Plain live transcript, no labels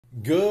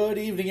Good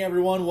evening,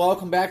 everyone.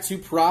 Welcome back to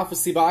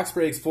Prophecy Box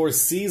Breaks for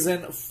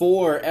Season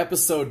 4,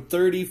 Episode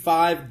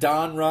 35,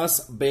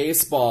 Donruss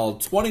Baseball.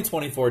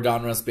 2024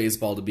 Donruss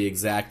Baseball, to be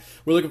exact.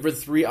 We're looking for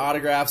 3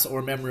 autographs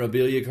or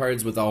memorabilia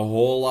cards with a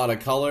whole lot of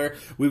color.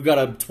 We've got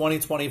a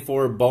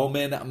 2024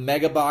 Bowman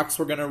Mega Box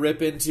we're going to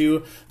rip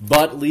into,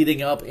 but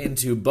leading up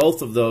into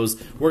both of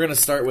those, we're going to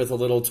start with a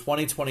little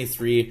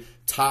 2023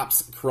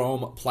 Topps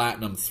Chrome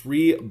Platinum.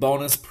 3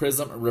 bonus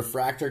Prism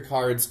Refractor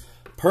cards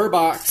per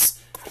box.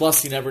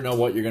 Plus, you never know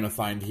what you're going to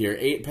find here.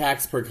 8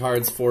 packs per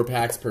cards, 4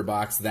 packs per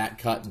box. That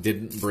cut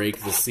didn't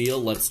break the seal.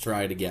 Let's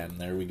try it again.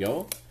 There we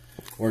go.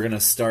 We're going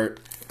to start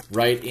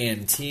right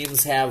in.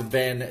 Teams have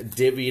been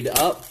divvied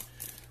up.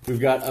 We've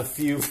got a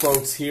few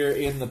folks here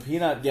in the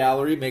peanut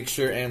gallery. Make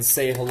sure and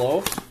say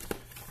hello.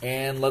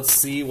 And let's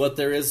see what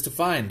there is to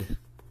find.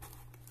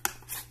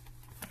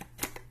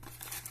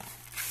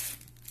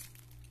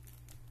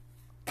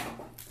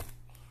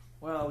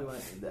 Well, we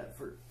might need that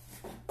for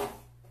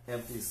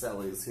empty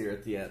cellies here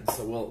at the end,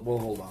 so we'll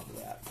hold on to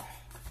that.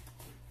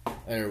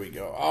 There we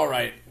go. All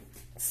right,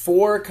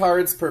 4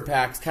 cards per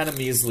pack, kind of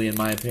measly in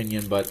my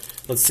opinion, but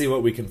let's see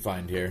what we can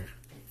find here.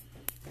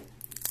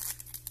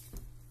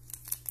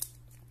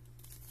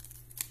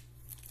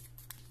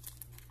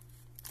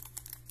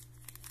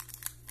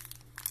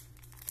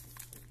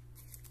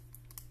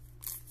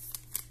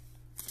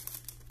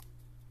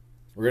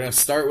 We're going to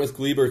start with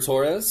Gleyber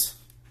Torres,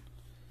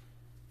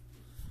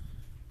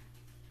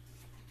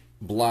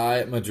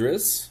 Bly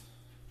Madris.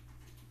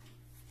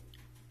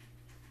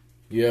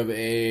 You have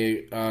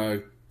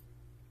a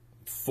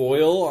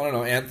foil, I don't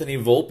know, Anthony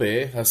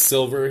Volpe, a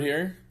silver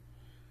here.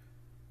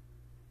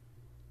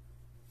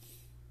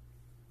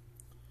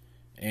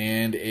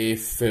 And a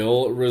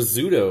Phil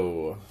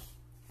Rizzuto.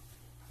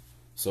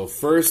 So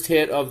first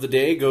hit of the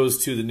day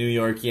goes to the New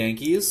York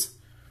Yankees.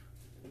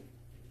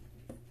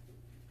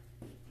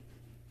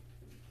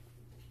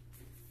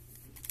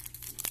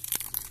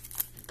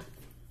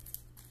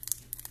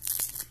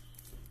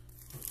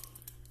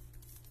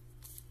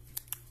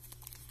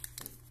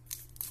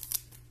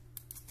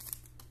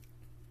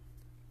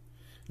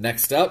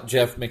 Next up,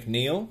 Jeff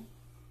McNeil.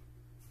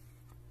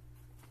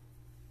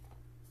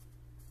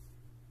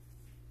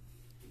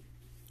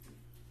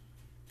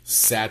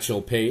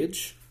 Satchel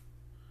Paige.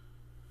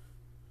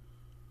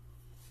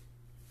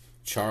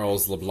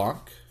 Charles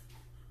LeBlanc.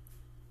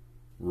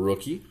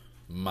 Rookie,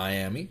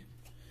 Miami.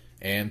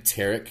 And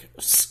Tarek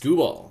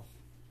Skubal.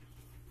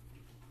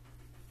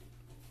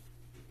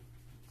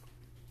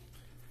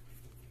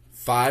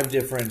 Five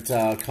different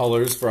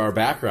colors for our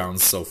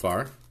backgrounds so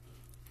far.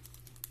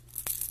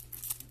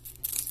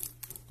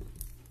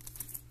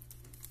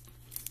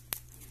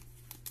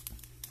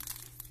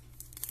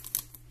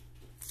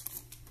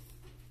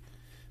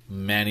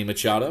 Manny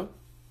Machado,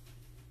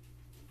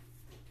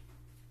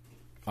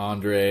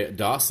 Andre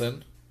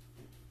Dawson,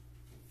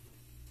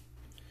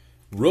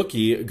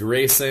 rookie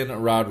Grayson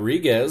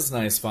Rodriguez,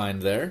 nice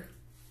find there.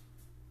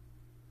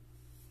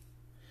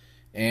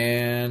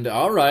 And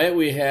all right,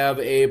 we have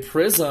a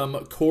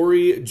Prism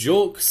Corey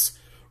Julks,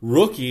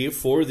 rookie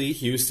for the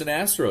Houston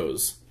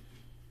Astros.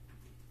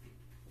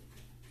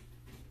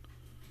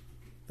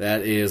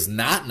 That is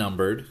not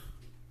numbered.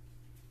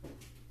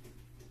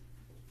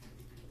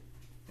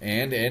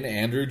 And an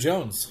Andrew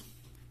Jones.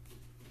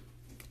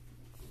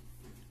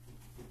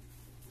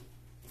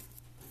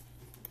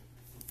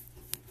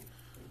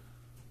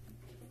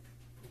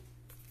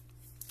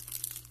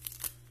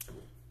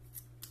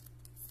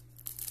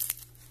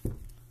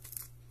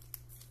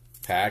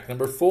 Pack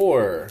number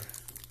 4.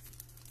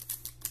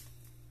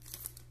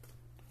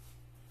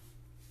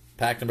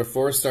 Pack number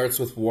 4 starts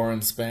with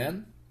Warren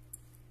Spahn.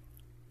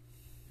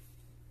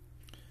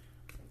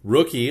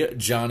 Rookie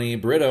Johnny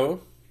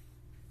Brito.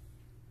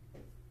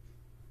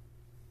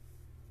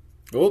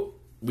 Oh,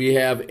 we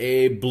have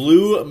a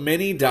blue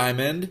mini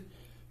diamond,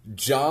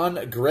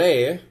 John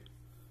Gray,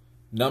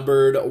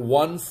 numbered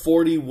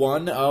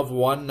 141 of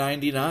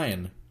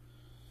 199.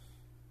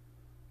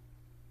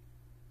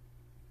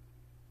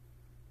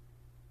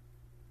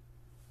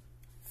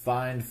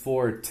 Find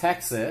for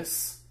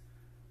Texas.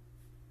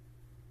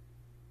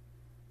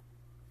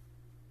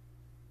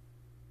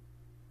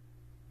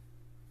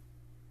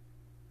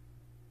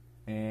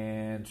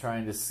 And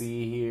trying to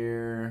see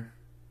here.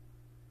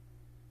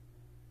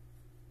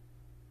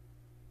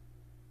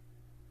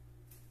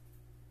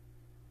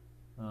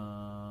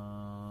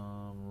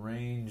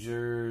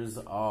 Rangers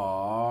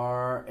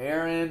are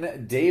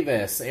Aaron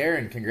Davis.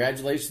 Aaron,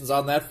 congratulations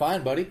on that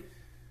find, buddy.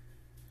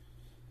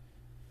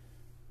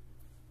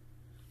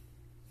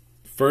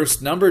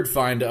 First numbered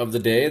find of the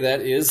day,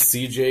 that is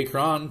CJ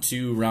Cron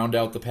to round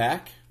out the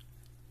pack.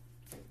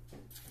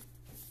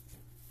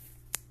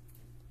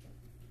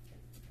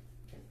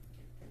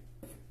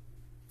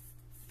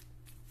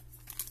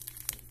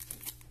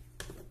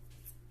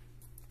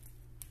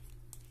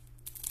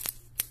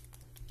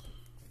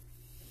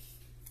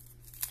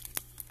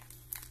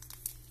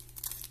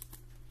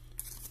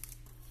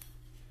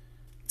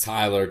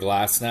 Tyler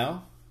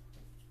Glasnow.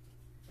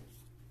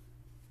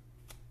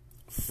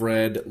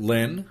 Fred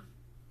Lynn.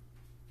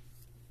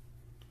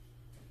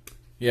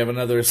 You have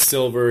another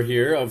silver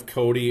here of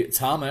Cody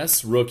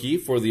Thomas, rookie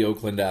for the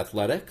Oakland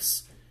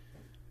Athletics.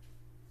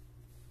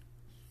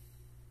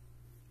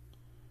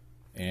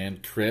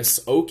 And Chris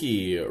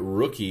Oakey,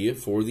 rookie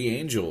for the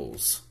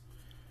Angels.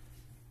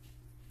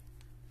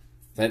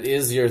 That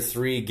is your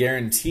 3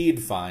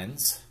 guaranteed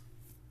finds.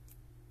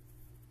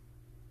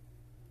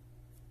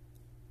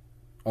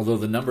 Although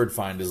the numbered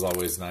find is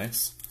always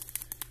nice.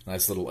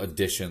 Nice little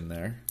addition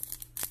there.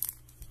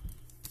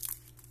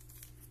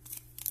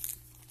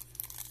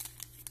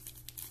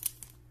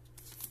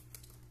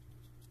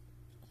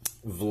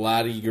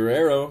 Vladdy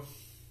Guerrero.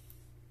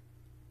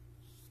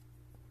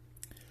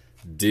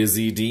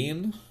 Dizzy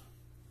Dean.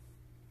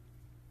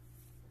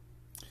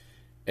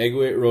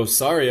 Eguet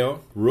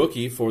Rosario,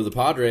 rookie for the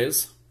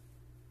Padres.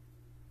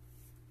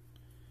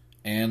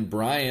 And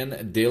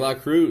Brian De La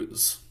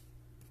Cruz.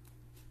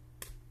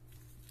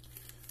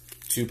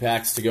 2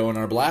 packs to go in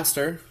our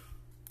blaster.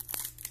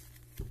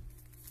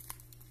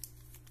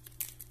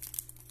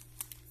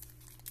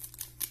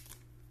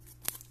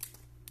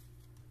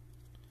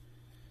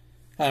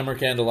 Heimer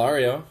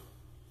Candelario.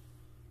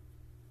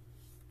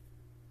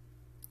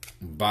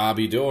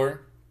 Bobby Dorr.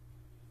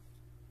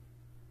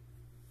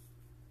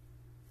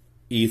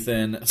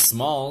 Ethan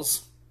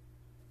Smalls.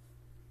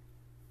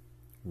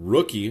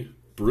 Rookie,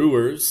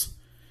 Brewers.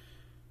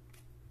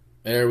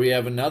 There we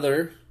have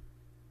another.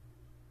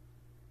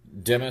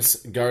 Demis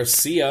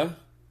Garcia,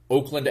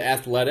 Oakland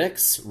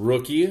Athletics,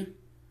 rookie.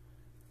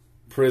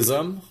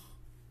 Prism.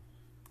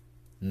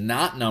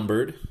 Not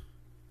numbered.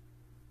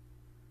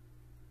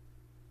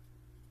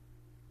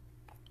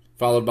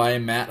 Followed by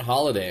Matt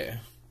Holliday.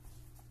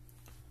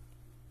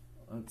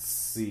 Let's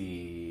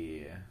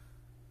see.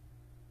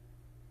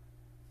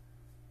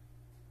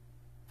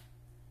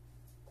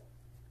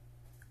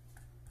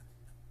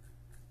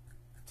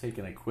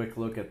 Taking a quick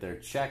look at their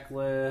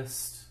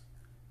checklist.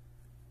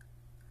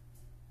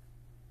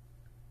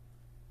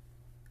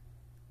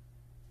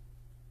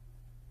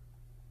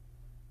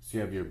 So you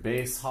have your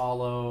base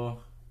hollow.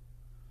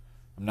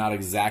 I'm not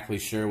exactly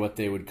sure what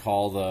they would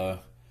call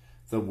the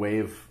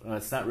wave.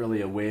 It's not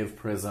really a wave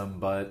prism,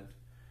 but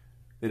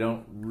they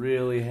don't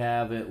really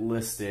have it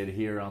listed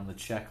here on the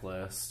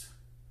checklist.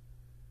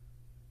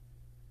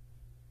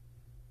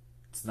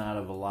 It's not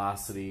a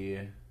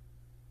velocity.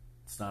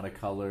 It's not a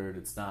colored.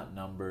 It's not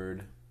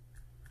numbered.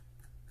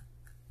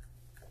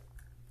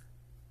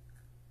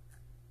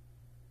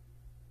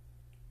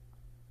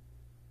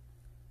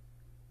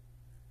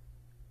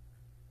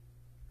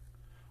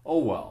 Oh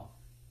well.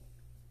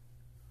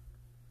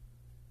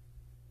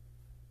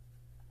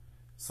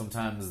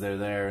 Sometimes they're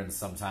there and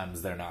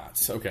sometimes they're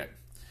not. Okay.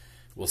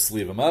 We'll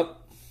sleeve them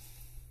up.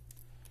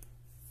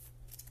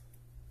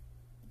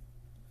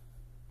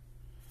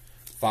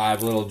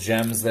 Five little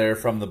gems there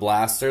from the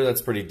blaster.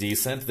 That's pretty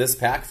decent. This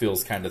pack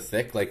feels kind of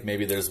thick, like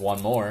maybe there's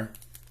one more.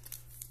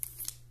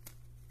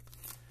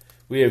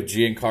 We have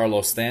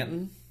Giancarlo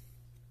Stanton.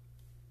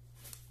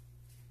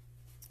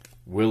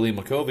 Willie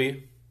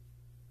McCovey.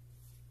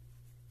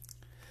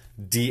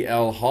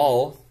 D.L.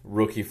 Hall,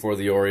 rookie for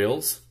the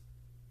Orioles.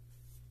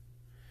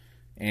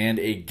 And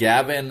a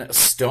Gavin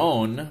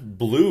Stone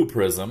blue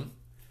prism,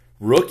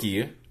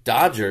 rookie,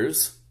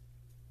 Dodgers,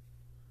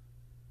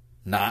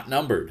 not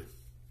numbered.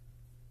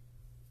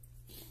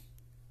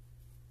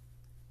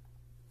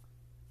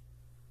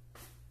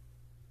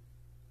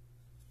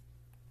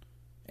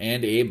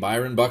 And a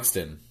Byron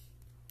Buxton.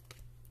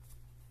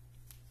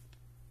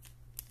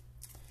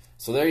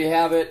 So there you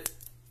have it.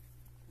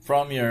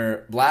 From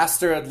your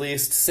blaster, at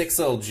least 6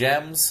 little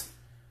gems.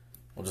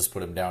 We'll just put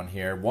them down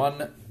here.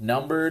 1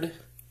 numbered.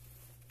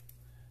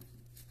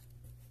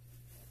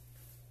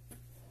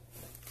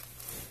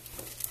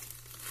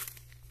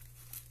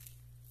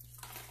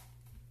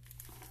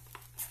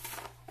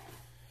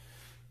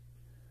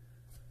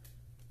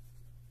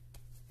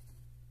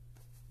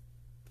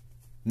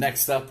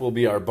 Next up will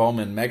be our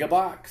Bowman Mega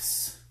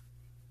Box.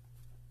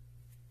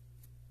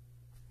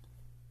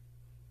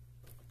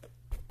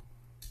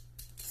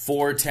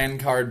 Four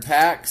 10-card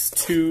packs,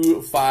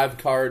 2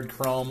 5-card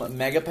Chrome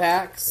Mega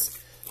Packs,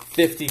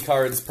 50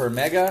 cards per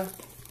Mega.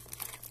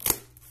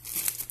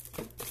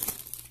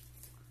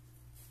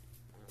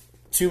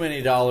 Too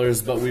many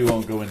dollars, but we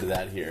won't go into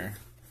that here.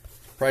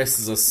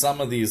 Prices of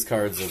some of these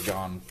cards have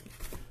gone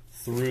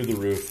through the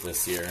roof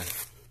this year.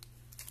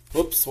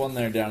 Whoops, one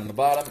there down in the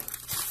bottom.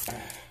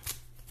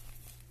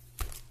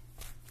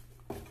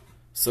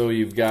 So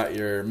you've got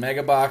your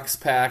Mega Box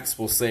packs.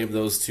 We'll save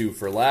those 2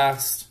 for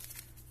last.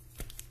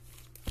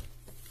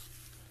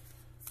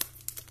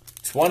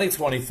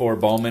 2024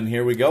 Bowman,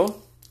 here we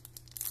go.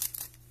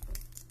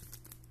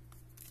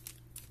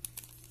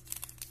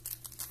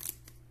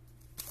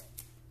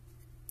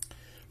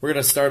 We're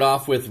going to start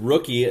off with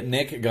rookie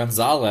Nick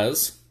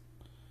Gonzalez.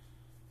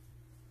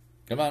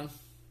 Come on.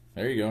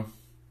 There you go.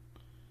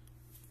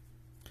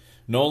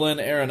 Nolan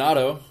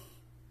Arenado.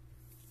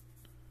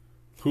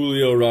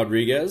 Julio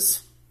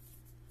Rodriguez.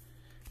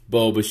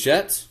 Bo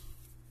Bichette.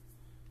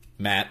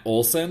 Matt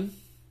Olson.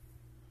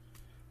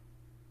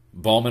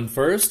 Bowman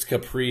first,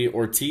 Capri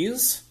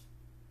Ortiz.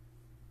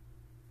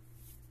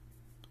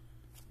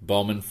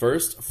 Bowman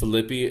first,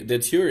 Felipe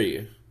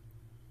Deturi.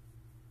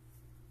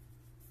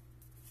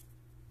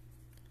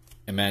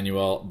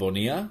 Emmanuel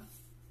Bonilla.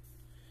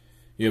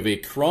 You have a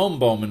Chrome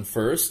Bowman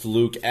first,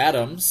 Luke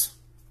Adams.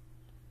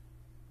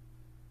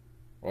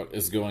 What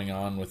is going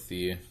on with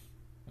the...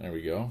 There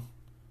we go.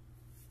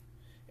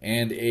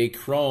 And a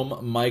Chrome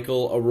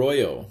Michael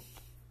Arroyo.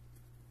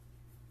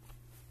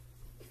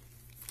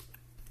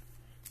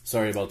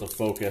 Sorry about the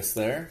focus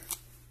there.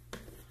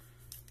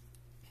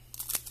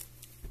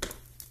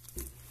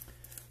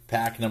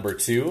 Pack number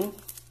 2.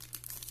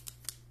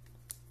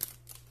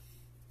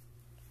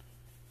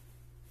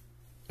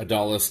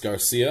 Adolis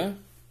Garcia.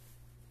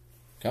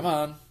 Come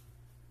on.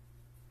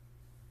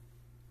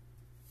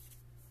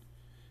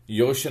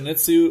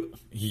 Yoshinobu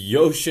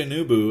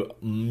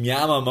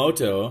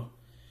Yamamoto.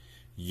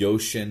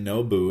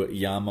 Yoshinobu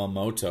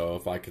Yamamoto,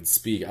 if I could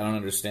speak. I don't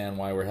understand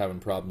why we're having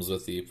problems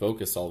with the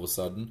focus all of a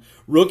sudden.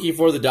 Rookie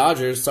for the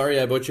Dodgers. Sorry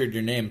I butchered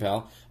your name,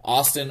 pal.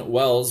 Austin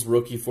Wells,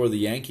 rookie for the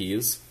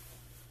Yankees.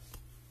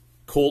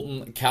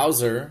 Colton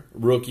Cowser,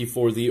 rookie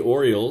for the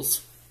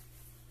Orioles.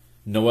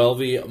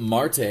 Noelvi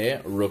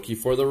Marte, rookie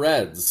for the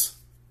Reds.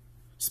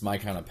 It's my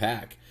kind of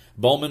pack.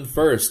 Bowman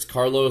first,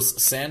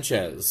 Carlos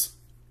Sanchez.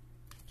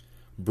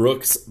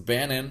 Brooks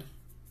Bannon.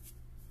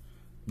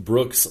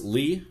 Brooks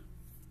Lee.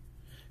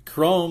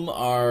 Chrome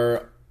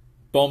are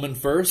Bowman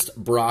first,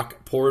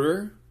 Brock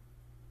Porter.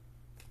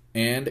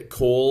 And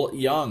Cole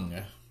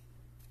Young.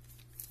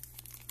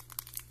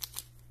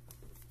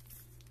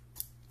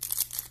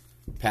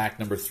 Pack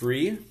number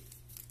 3.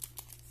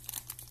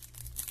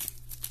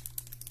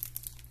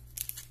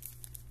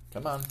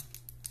 Come on.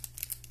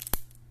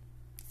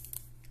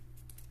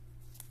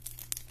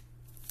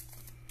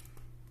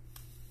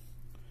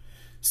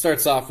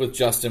 Starts off with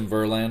Justin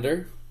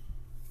Verlander.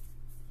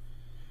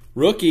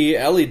 Rookie,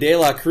 Ellie De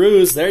La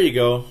Cruz. There you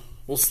go.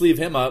 We'll sleeve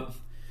him up.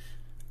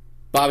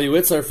 Bobby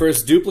Witt's our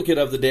first duplicate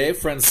of the day.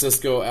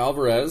 Francisco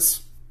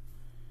Alvarez.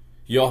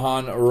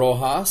 Johan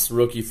Rojas,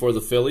 rookie for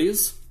the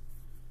Phillies.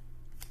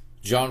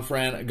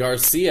 Jonfran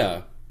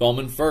Garcia,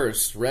 Bowman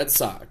first, Red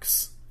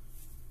Sox.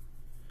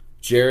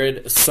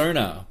 Jared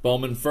Cerna,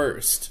 Bowman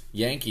first,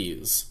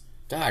 Yankees.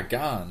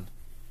 Doggone.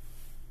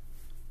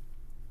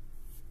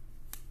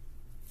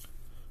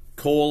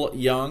 Cole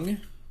Young.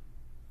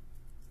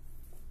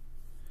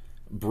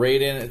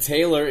 Braden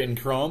Taylor in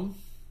Chrome.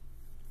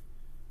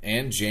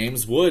 And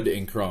James Wood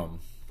in Chrome.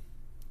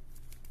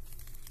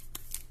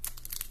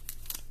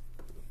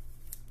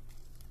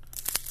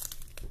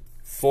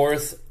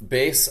 Fourth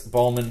base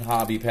Bowman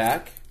Hobby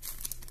Pack.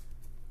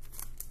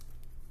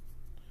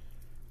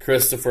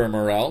 Christopher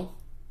Morel.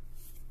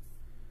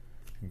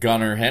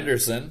 Gunnar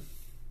Henderson.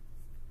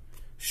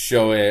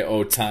 Shohei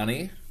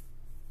Ohtani.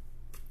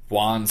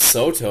 Juan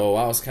Soto.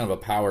 Wow, it's kind of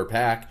a power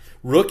pack.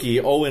 Rookie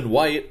Owen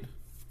White.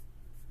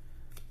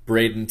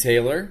 Braden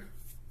Taylor.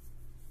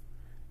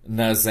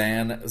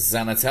 Nazan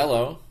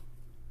Zanatello.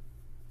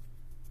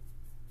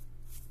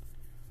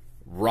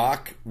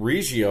 Rock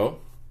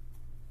Reggio.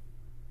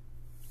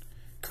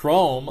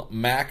 Chrome,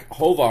 Mac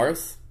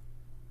Hovarth.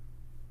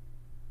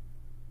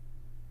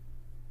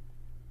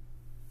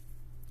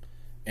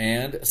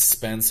 And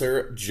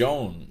Spencer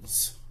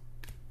Jones.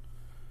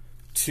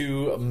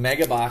 2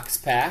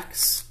 Megabox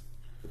packs.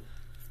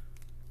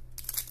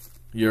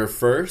 Your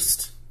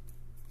first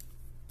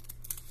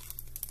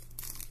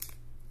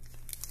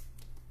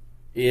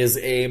is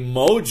a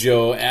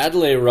Mojo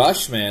Adley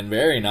Rushman.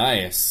 Very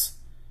nice.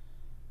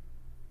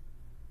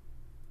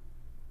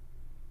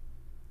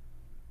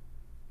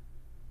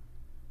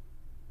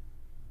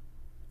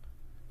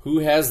 Who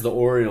has the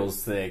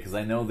Orioles today? Because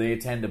I know they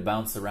tend to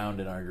bounce around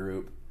in our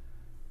group.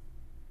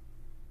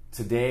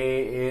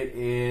 Today it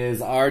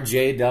is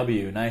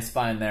RJW. Nice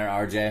find there,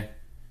 RJ.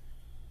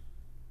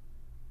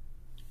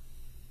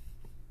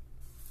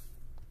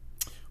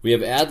 We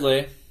have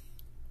Adley.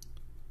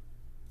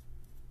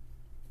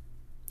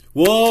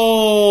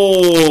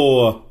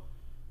 Whoa!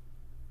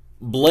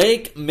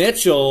 Blake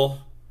Mitchell,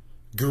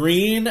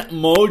 Green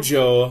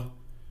Mojo,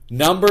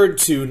 numbered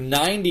to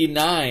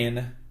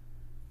 99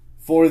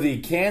 for the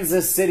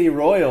Kansas City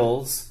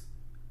Royals.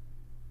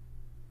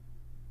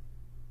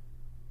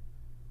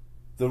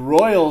 The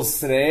Royals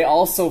today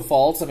also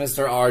fall to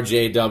Mr.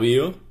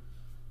 RJW.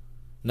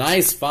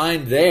 Nice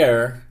find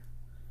there.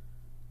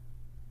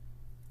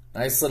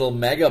 Nice little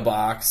mega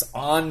box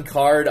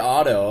on-card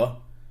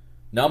auto,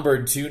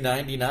 numbered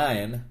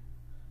 299.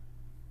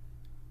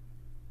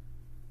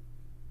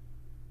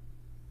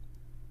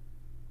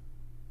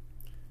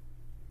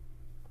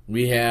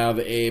 We have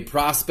a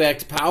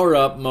Prospect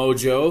Power-Up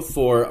Mojo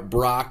for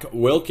Brock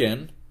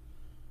Wilken.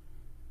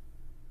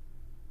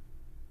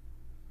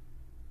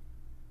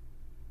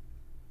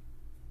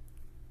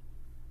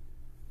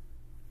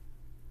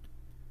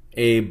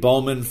 A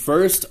Bowman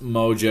First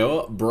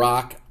Mojo,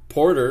 Brock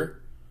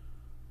Porter,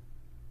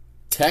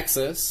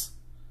 Texas.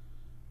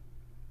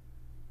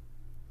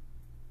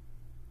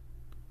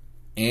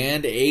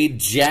 And a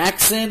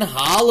Jackson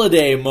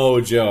Holiday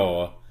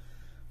Mojo.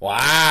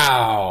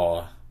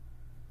 Wow.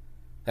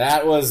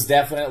 That was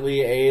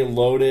definitely a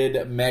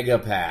loaded mega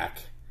pack.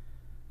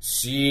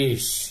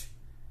 Sheesh.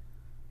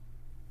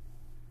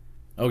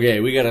 Okay,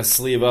 we gotta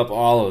sleeve up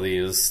all of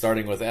these,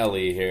 starting with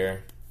Ellie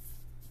here.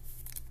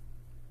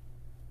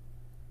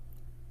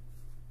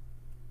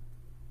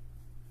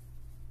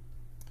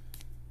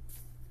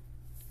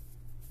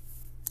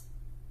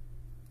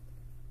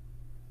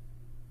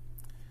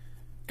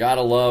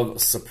 Gotta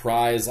love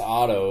surprise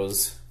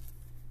autos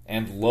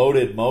and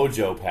loaded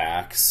mojo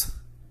packs.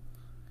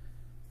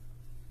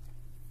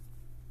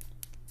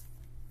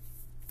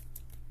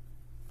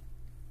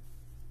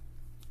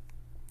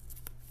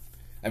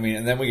 I mean,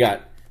 and then we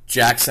got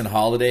Jackson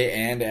Holiday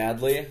and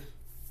Adley.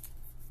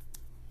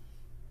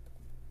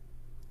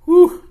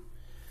 Whew.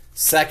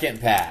 Second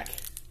pack.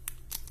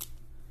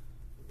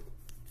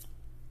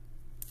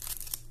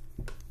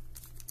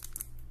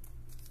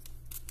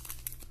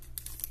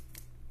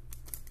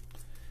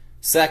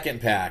 Second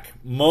pack.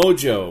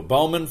 Mojo.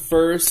 Bowman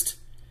first.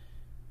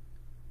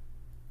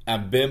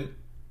 Abimelech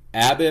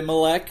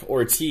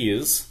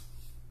Ortiz.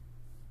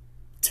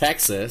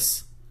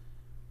 Texas.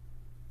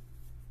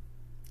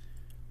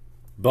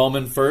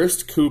 Bowman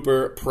first.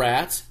 Cooper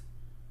Pratt.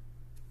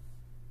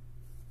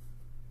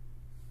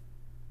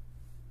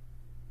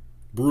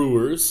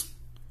 Brewers.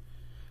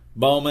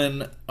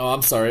 Bowman,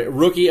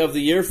 Rookie of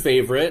the Year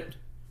favorite.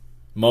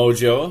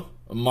 Mojo.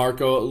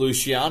 Marco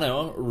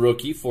Luciano,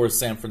 rookie for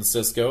San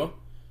Francisco.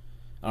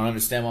 I don't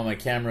understand why my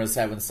camera is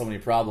having so many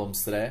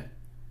problems today.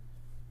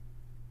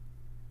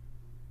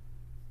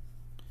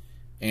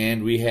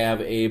 And we have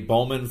a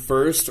Bowman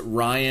first,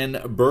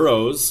 Ryan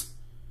Burroughs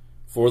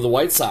for the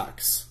White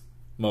Sox.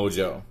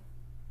 Mojo.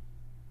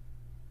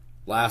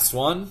 Last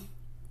one.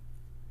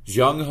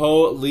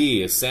 Jung-Ho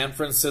Lee, San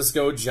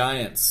Francisco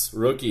Giants,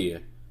 rookie.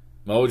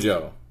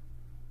 Mojo.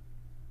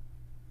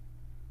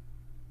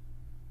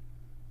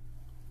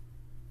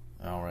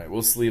 All right,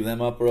 we'll sleeve them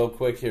up real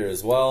quick here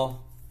as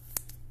well.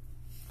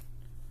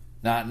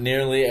 Not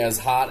nearly as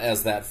hot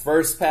as that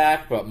first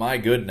pack, but my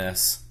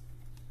goodness.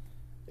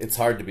 It's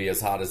hard to be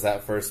as hot as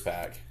that first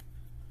pack.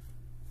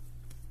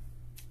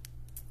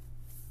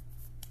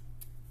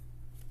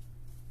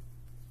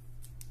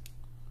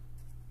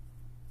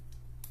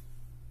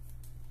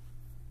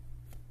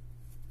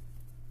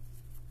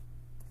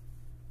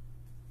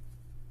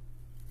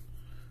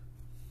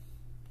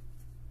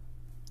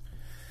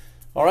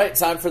 All right,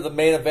 time for the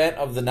main event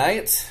of the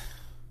night.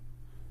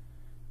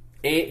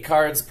 8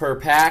 cards per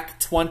pack,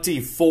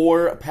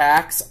 24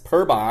 packs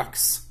per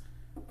box.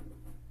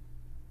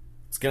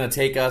 It's going to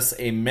take us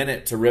a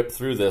minute to rip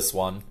through this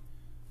one.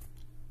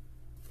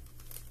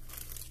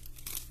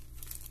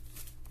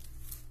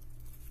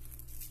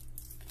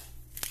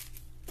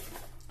 In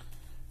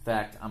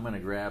fact, I'm going to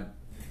grab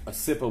a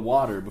sip of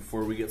water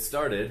before we get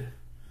started.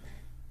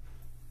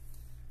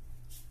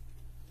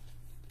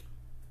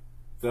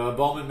 The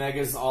Bowman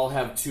Megas all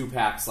have 2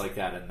 packs like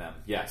that in them.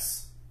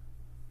 Yes.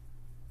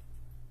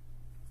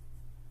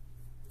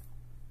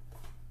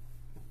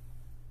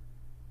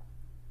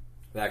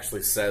 It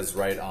actually says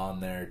right on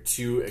there,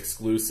 2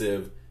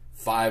 exclusive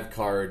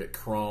 5-card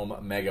Chrome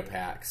Mega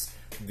Packs.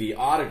 The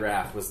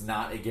autograph was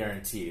not a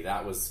guarantee.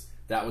 That was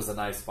a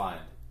nice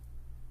find.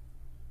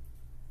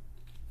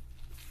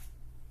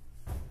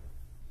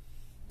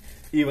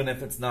 Even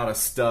if it's not a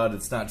stud,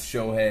 it's not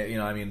Shohei, you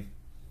know, I mean,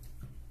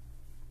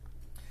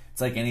 it's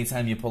like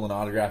anytime you pull an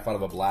autograph out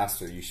of a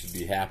blaster, you should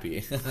be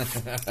happy.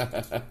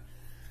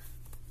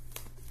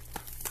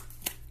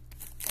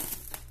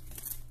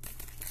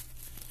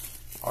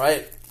 All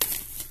right.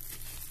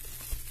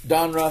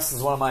 Donruss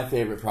is one of my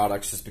favorite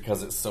products just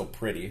because it's so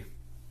pretty.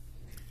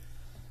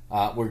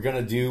 We're going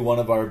to do one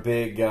of our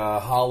big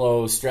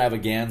hollow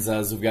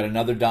extravaganzas. We've got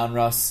another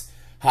Donruss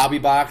hobby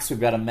box. We've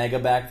got a Mega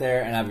back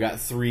there, and I've got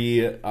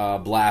 3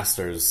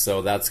 blasters.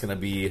 So that's going to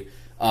be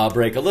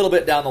break a little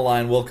bit down the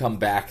line. We'll come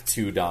back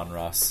to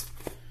Donruss.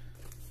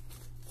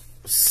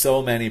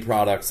 So many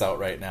products out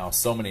right now.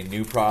 So many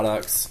new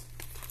products.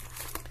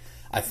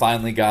 I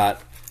finally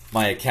got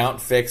my account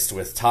fixed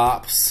with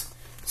Topps,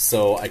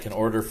 so I can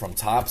order from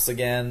Topps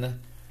again.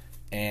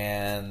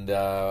 And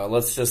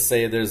let's just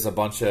say there's a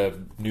bunch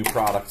of new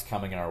products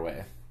coming our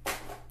way.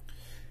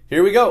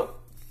 Here we go.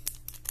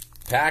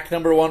 Pack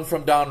number 1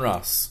 from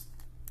Donruss.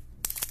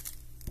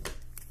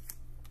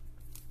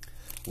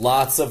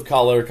 Lots of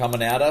color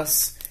coming at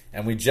us,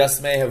 and we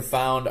just may have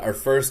found our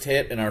first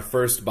hit in our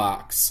first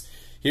box.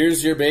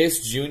 Here's your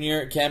base,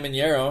 Junior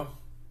Caminero,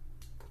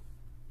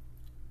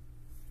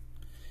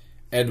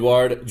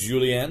 Edouard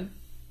Julien,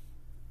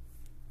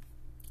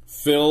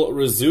 Phil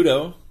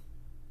Rizzuto,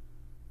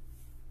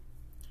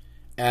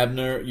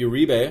 Abner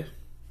Uribe,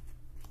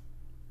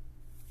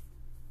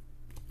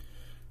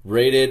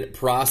 Rated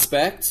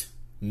Prospect,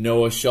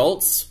 Noah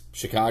Schultz,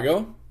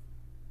 Chicago,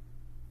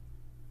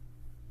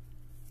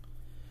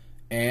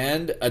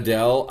 and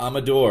Adele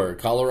Amador,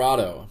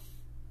 Colorado.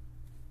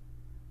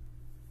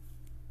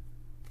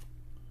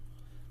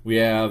 We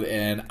have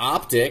an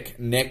Optic,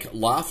 Nick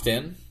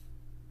Lofton,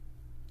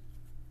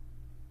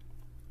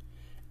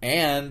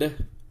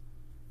 and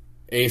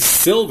A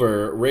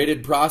silver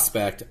rated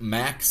prospect,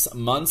 Max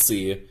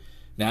Muncy,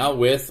 now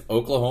with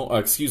Oakland,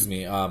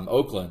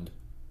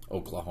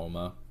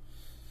 Oklahoma.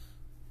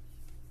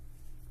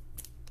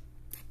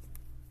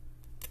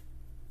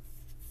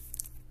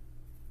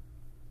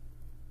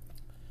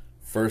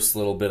 First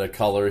little bit of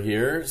color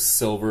here,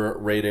 silver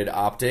rated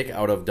optic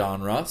out of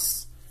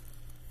Donruss.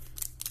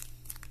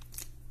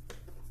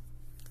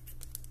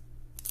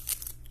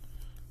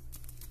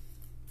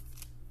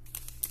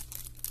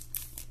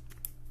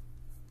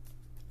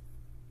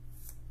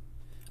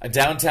 A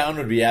downtown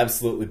would be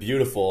absolutely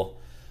beautiful,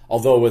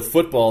 although with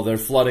football they're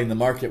flooding the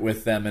market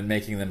with them and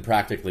making them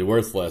practically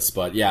worthless.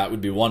 But yeah, it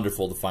would be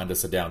wonderful to find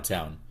us a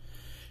downtown.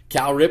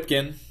 Cal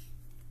Ripken,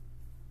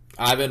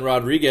 Ivan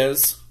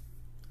Rodriguez,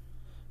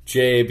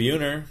 Jay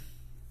Buhner,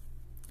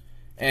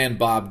 and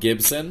Bob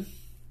Gibson.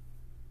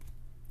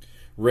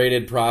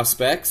 Rated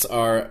prospects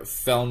are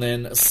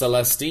Felnin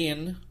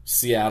Celestine,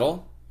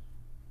 Seattle,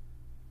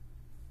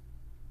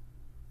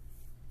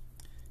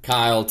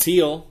 Kyle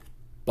Teal,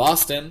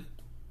 Boston,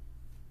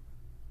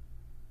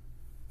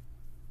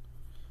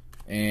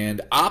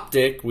 and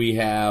optic we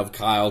have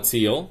Kyle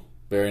Teal,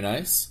 very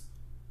nice,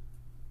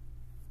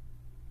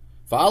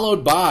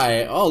 followed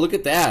by, oh look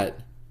at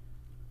that,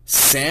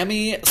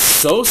 Sammy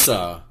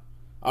Sosa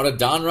out of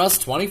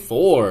Donruss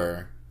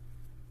 24.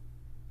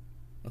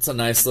 That's a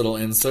nice little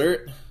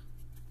insert.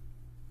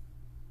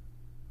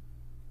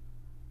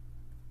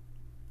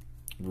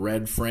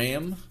 Red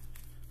frame.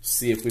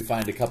 See if we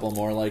find a couple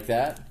more like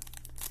that.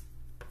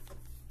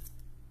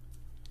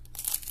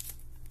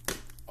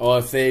 Oh,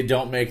 if they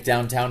don't make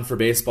downtown for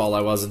baseball,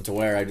 I wasn't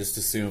aware. I just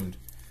assumed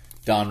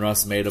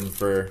Donruss made them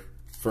for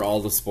all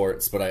the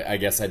sports, but I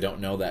guess I don't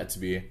know that, to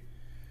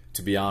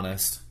be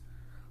honest.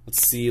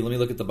 Let's see. Let me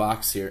look at the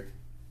box here.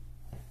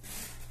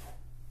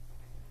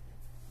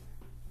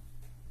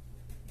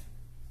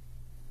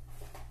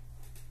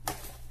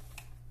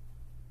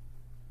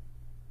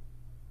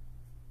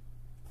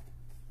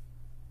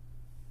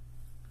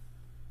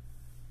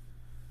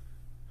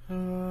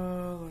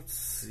 Let's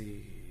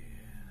see.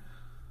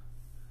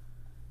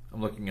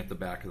 I'm looking at the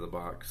back of the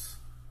box.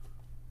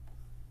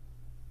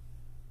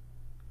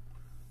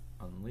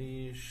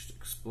 Unleashed,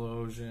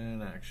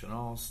 Explosion, Action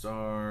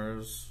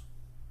All-Stars,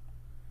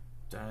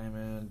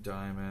 Diamond,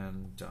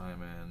 Diamond,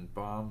 Diamond,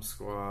 Bomb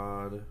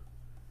Squad,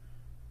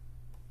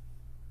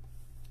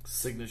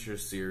 Signature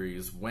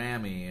Series,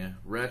 Whammy,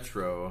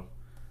 Retro,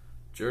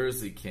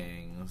 Jersey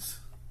Kings.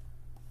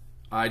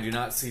 I do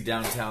not see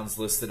downtowns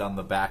listed on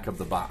the back of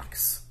the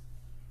box.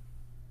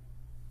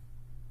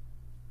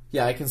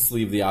 Yeah, I can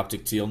sleeve the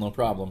optic teal, no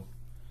problem.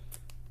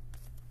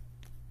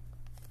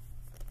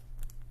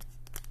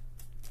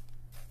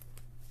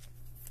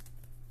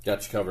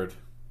 Got you covered.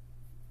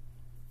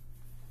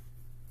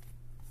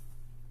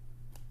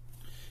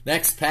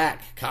 Next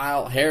pack,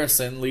 Kyle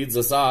Harrison leads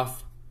us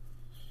off.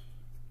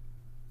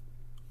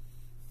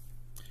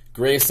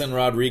 Grayson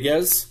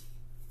Rodriguez,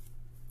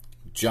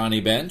 Johnny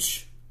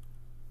Bench,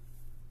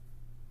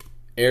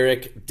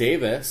 Eric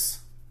Davis,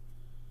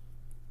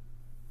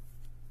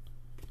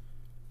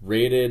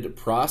 rated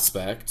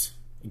prospect,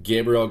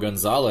 Gabriel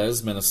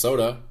Gonzalez,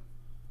 Minnesota,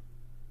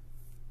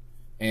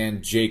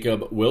 and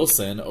Jacob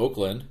Wilson,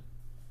 Oakland.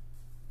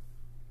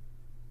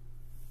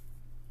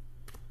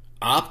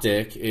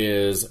 Optic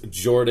is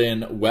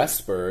Jordan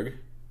Westberg.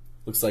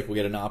 Looks like we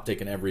get an optic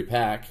in every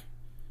pack.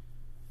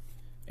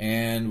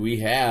 And we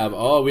have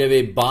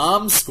a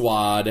Bomb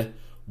Squad,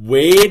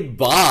 Wade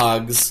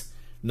Boggs,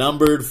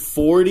 numbered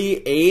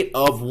 48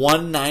 of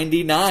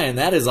 199.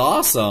 That is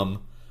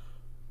awesome.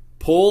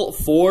 Pull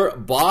for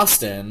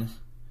Boston.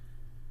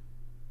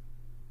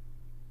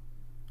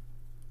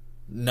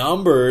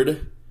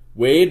 Numbered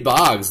Wade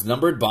Boggs,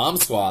 numbered Bomb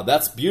Squad.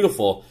 That's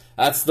beautiful.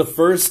 That's the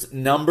first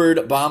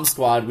numbered Bomb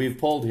Squad we've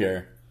pulled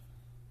here.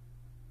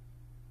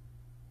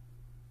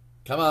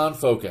 Come on,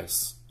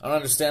 focus. I don't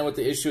understand what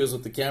the issue is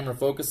with the camera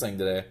focusing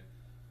today.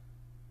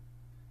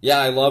 Yeah,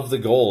 I love the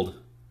gold.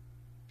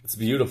 It's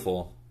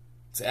beautiful.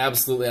 It's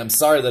absolutely... I'm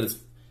sorry that it's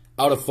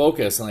out of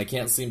focus and I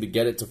can't seem to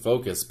get it to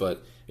focus,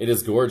 but it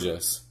is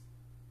gorgeous.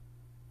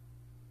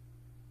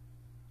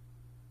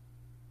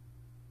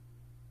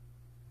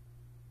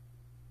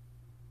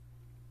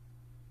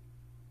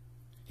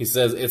 It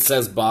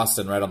says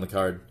Boston right on the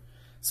card.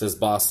 It says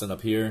Boston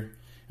up here,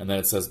 and then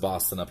it says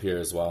Boston up here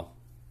as well.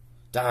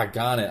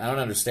 Doggone it. I don't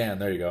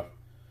understand. There you go.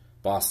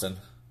 Boston.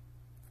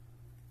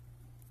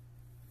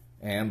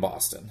 And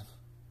Boston.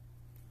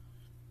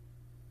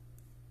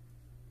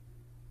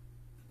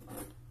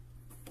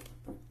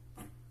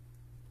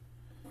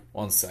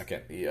 One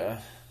second.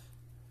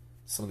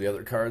 Some of the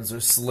other cards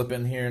are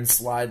slipping here and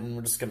sliding.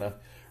 We're just going to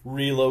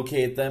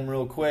relocate them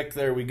real quick.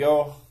 There we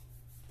go.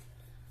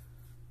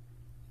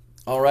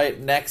 All right,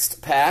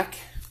 next pack.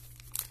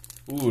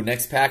 Ooh,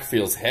 next pack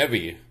feels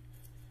heavy.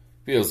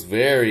 Feels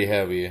very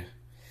heavy.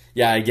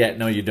 Yeah, I get,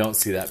 no, you don't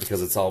see that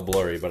because it's all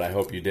blurry, but I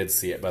hope you did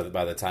see it by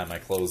the time I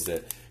closed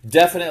it.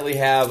 Definitely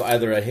have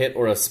either a hit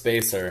or a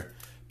spacer.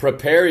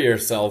 Prepare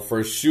yourself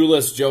for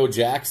Shoeless Joe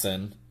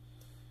Jackson.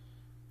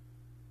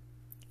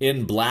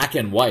 in black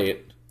and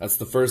white. That's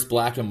the first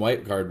black and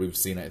white card we've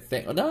seen, I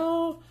think. Oh,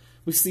 no,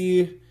 we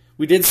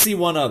did see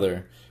one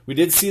other. We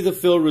did see the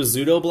Phil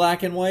Rizzuto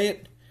black and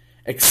white,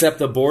 except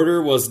the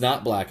border was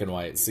not black and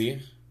white, see?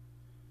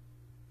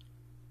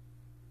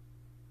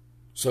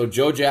 So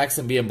Joe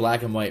Jackson being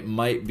black and white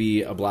might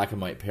be a black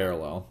and white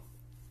parallel.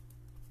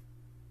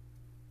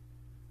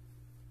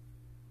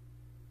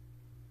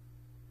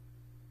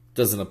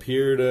 Doesn't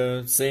appear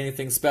to say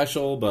anything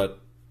special, but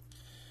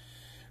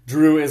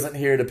Drew isn't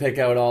here to pick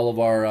out all of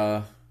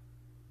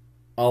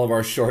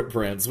our short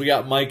prints. We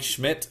got Mike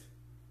Schmidt,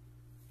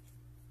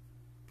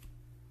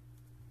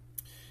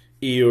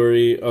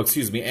 Andy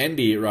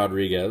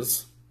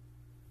Rodriguez,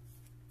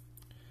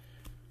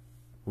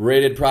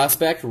 rated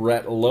prospect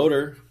Rhett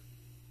Loader,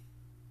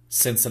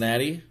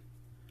 Cincinnati,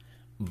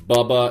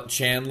 Bubba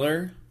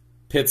Chandler,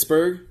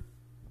 Pittsburgh.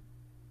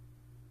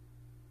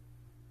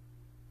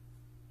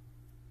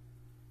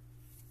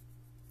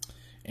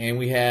 And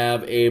we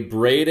have a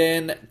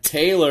Braden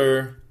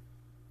Taylor,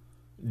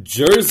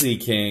 Jersey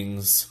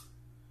Kings,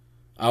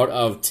 out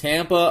of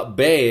Tampa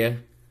Bay.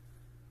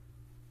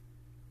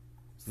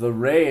 The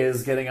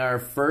Rays getting our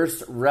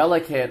first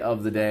relic hit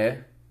of the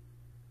day.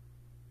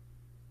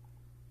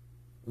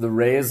 The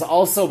Rays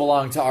also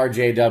belong to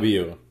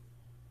RJW.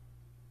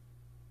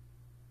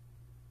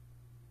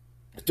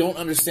 I don't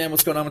understand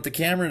what's going on with the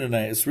camera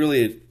tonight. It's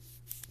really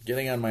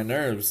getting on my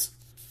nerves.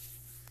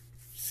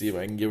 See if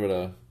I can give it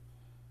a...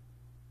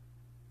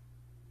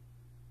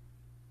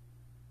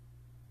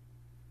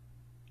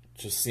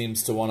 Just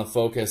seems to want to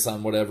focus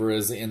on whatever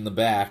is in the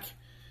back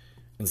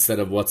instead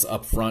of what's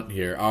up front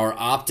here. Our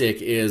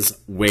optic is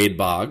Wade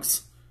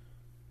Boggs.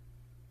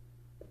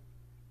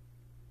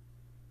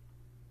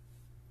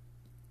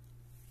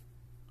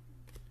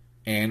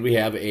 And we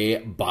have a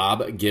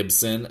Bob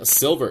Gibson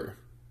silver.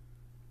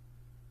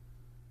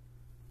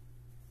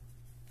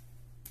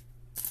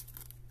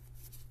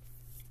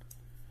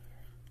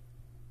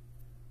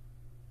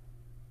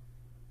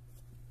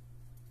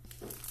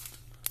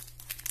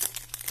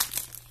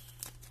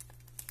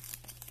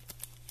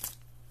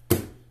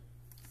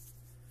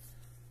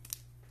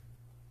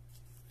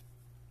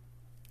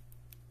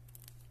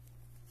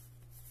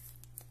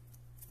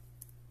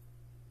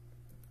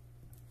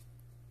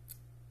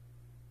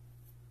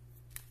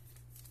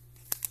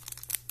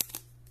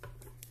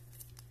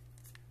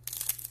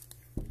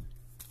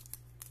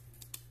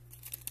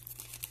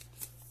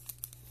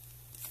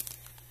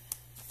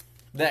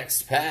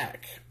 Next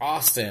pack,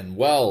 Austin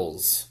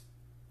Wells,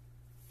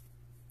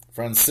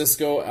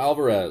 Francisco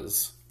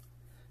Alvarez,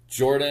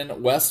 Jordan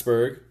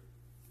Westberg,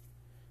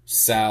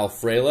 Sal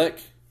Frelick,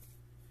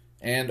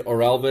 and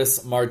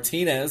Orelvis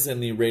Martinez in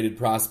the rated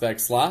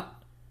prospect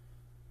slot,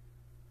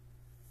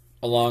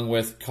 along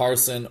with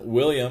Carson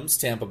Williams,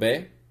 Tampa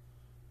Bay.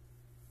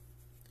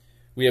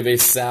 We have a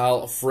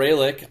Sal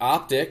Frelick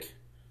optic,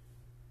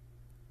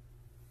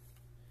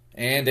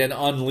 and an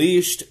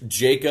unleashed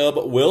Jacob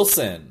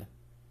Wilson.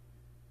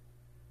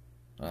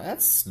 Well,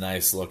 that's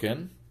nice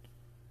looking.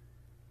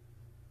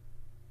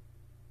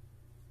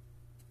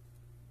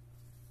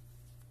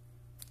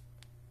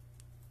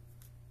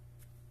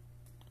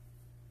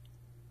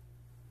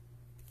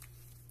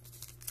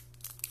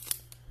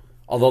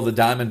 Although the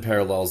diamond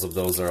parallels of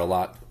those are a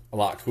lot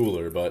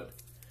cooler, or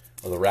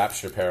the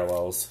Rapture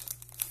parallels.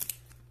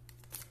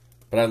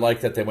 But I like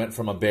that they went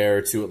from a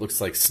bear to it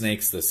looks like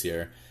snakes this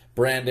year.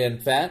 Brandon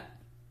Pfaadt,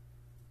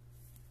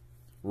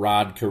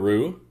 Rod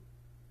Carew,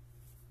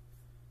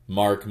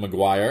 Mark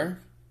McGuire,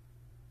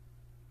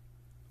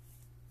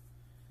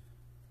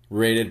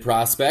 rated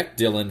prospect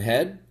Dylan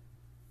Head,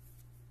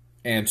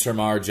 and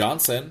Termar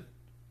Johnson.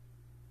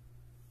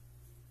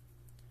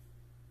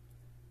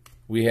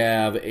 We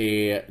have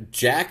a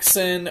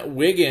Jackson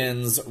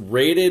Wiggins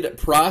rated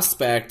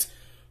prospect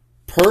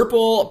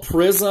purple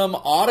prism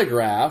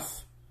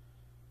autograph.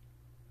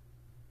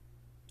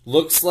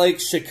 Looks like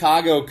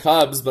Chicago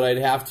Cubs, but I'd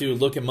have to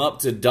look him up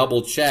to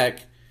double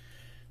check.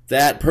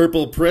 That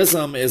purple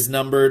prism is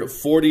numbered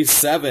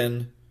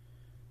 47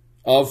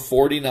 of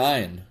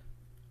 49.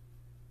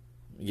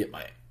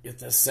 Get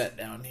this set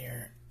down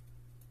here.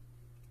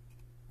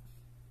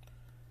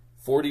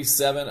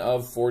 47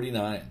 of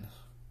 49.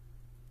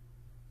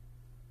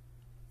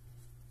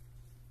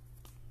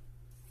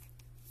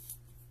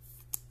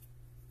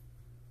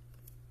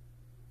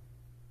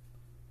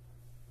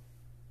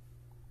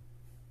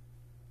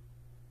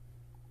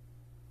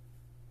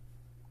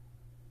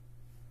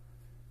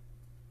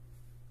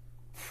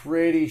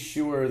 Pretty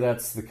sure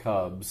that's the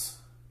Cubs.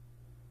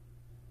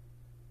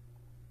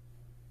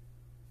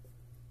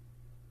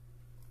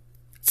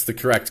 It's the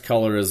correct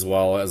color as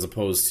well, as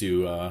opposed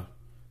to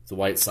the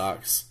White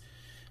Sox.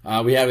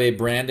 We have a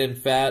Brandon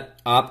Pfaadt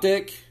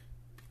optic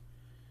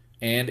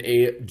and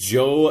a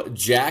Joe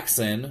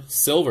Jackson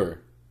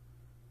silver.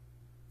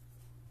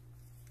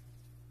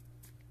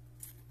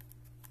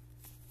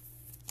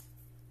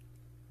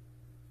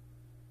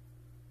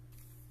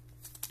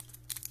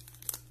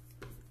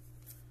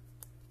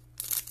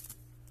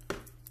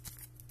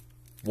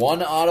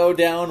 1 auto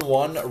down,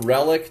 1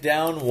 relic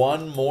down,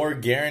 1 more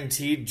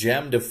guaranteed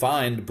gem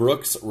defined.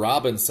 Brooks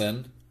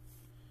Robinson,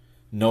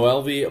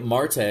 Noelvi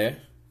Marte,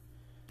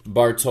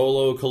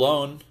 Bartolo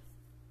Colon,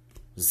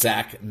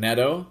 Zach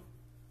Neto,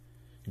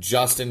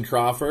 Justin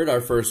Crawford,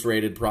 our first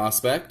rated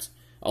prospect,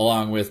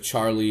 along with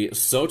Charlie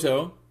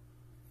Soto.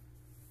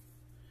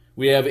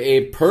 We have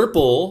a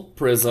purple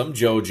prism,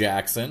 Joe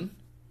Jackson,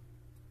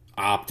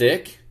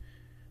 Optic,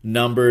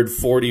 numbered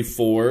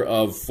 44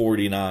 of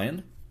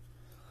 49.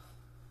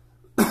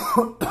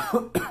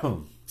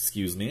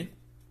 Excuse me.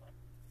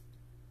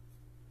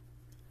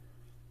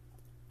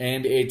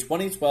 And a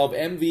 2012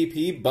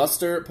 MVP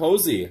Buster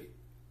Posey.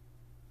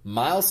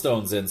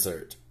 Milestones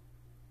insert.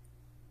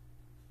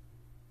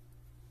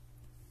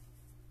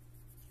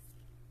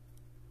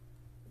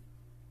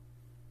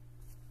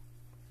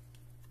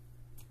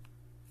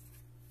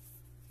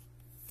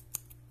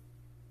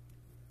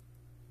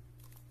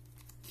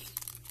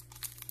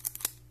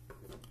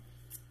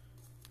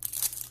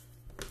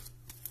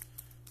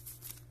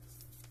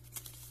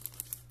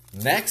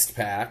 Next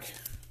pack,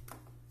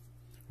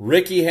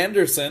 Ricky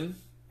Henderson,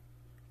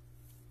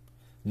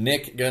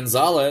 Nick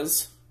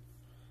Gonzalez,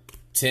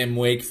 Tim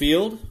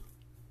Wakefield,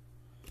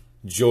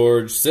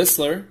 George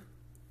Sisler,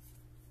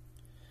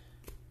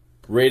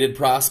 rated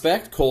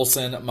prospect,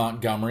 Colson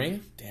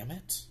Montgomery. Damn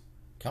it.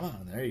 Come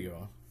on, there you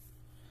go.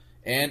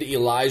 And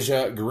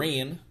Elijah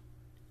Green.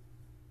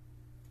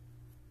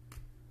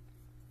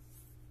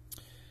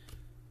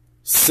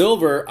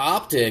 Silver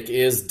Optic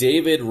is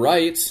David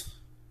Wright.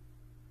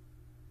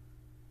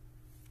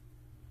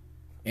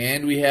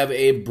 And we have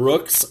a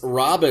Brooks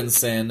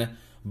Robinson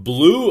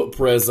blue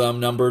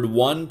prism numbered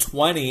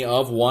 120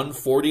 of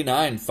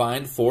 149,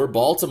 fine for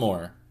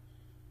Baltimore.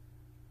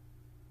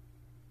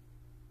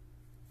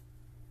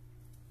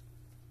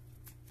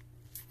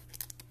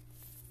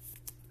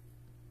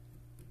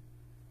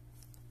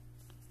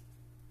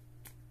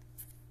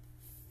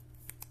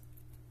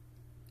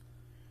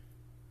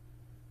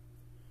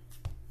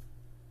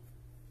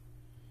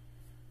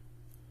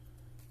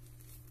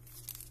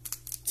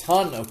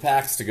 Ton of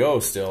packs to go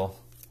still.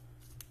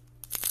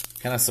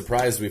 Kind of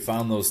surprised we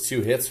found those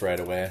 2 hits right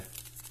away.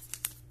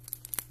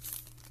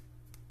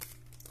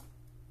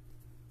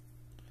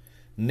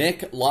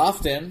 Nick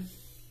Lofton,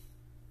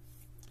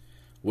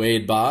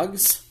 Wade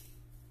Boggs,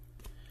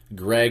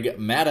 Greg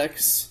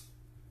Maddux,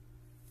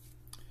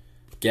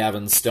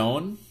 Gavin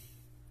Stone.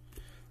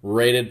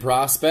 Rated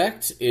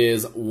prospect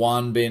is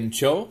Juan Bin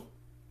Cho,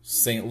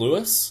 St.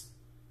 Louis.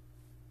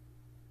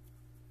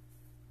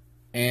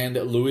 And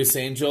Luis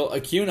Angel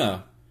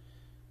Acuna,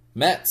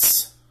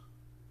 Mets.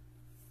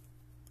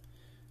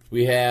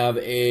 We have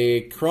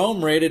a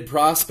chrome rated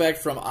prospect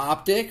from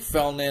Optic,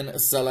 Felnin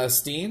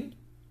Celestine.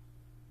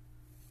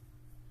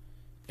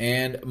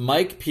 And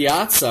Mike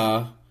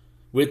Piazza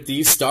with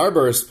the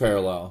Starburst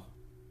parallel.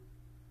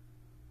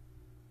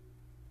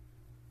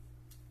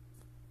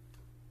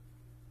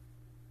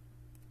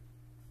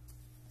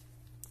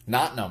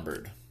 Not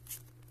numbered.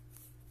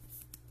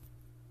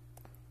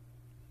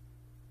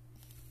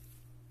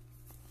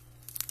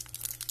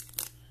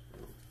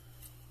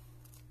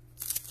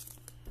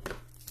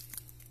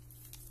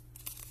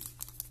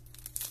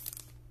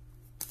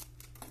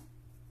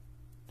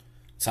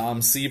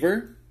 Tom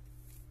Seaver,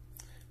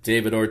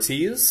 David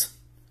Ortiz,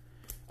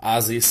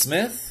 Ozzie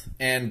Smith,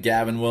 and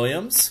Gavin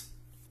Williams.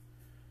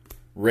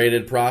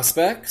 Rated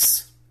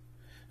prospects,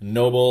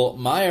 Noble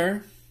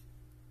Meyer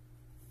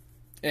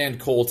and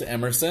Colt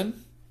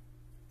Emerson.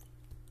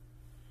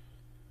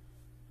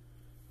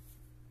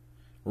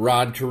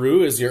 Rod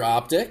Carew is your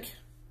Optic.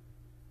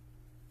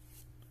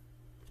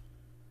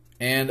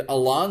 And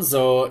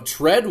Alonzo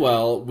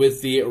Treadwell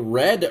with the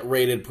red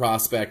rated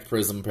prospect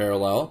prism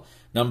parallel,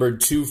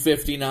 numbered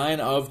 259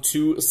 of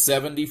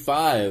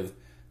 275.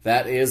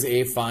 That is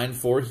a fine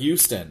for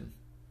Houston.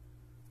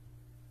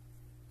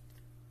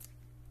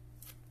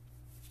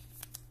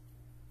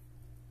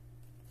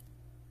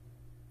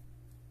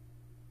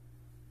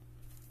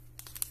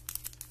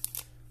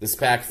 This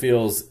pack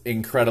feels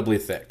incredibly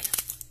thick.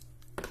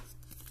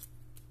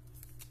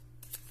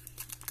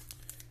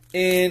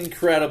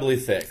 Incredibly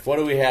thick. What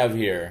do we have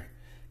here?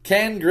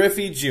 Ken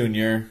Griffey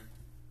Jr.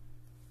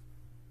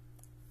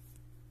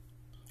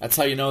 That's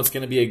how you know it's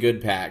going to be a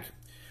good pack.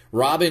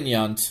 Robin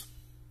Yount,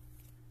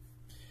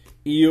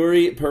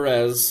 Eury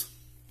Perez,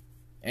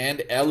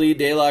 and Ellie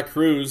De La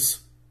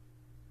Cruz.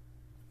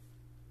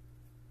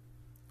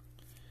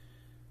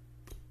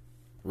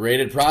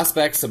 Rated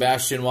prospect,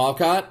 Sebastian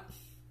Walcott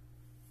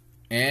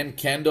and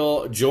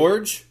Kendall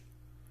George.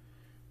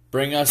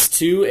 Bring us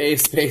to a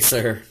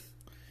spacer.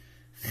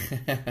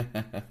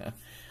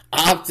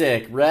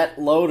 Optic,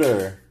 Rhett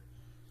Loader.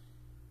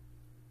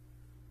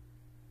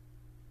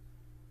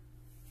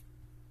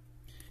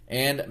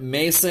 And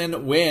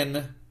Mason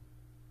Wynn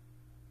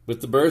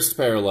with the burst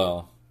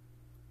parallel.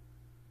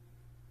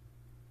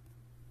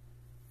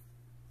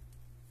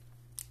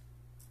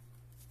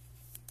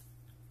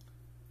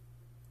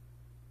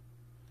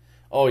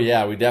 Oh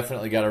yeah, we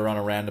definitely got to run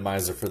a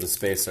randomizer for the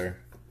spacer.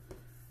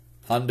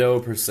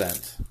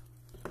 100%.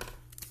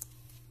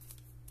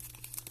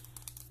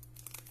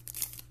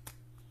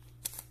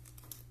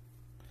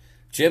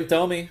 Jim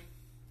Thome,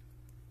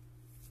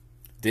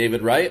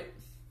 David Wright,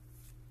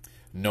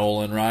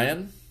 Nolan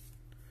Ryan,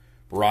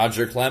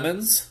 Roger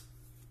Clemens.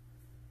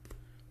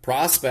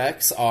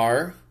 Prospects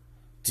are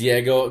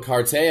Diego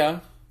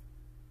Cartea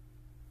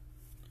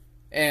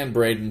and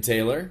Braden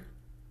Taylor.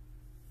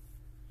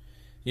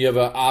 You have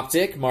an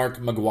Optic, Mark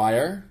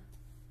McGuire.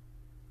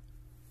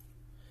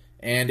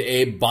 And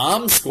a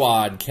Bomb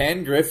Squad,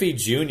 Ken Griffey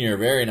Jr.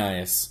 Very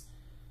nice.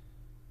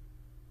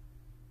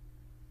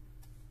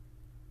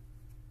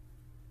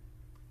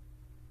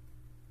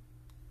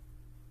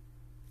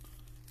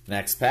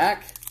 Next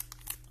pack.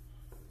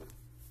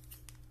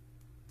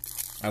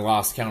 I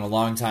lost count a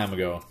long time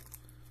ago.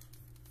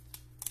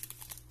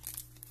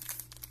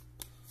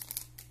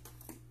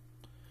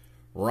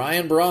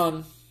 Ryan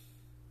Braun.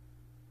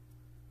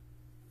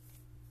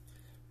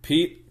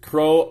 Pete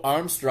Crow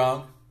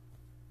Armstrong.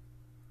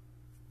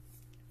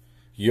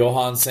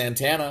 Johan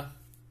Santana.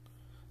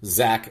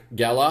 Zach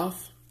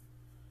Geloff.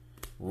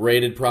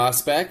 Rated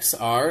prospects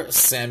are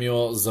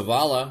Samuel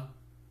Zavala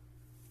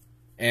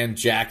and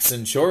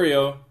Jackson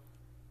Chorio.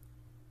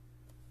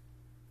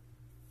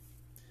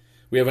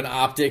 We have an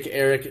Optic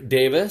Eric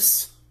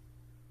Davis.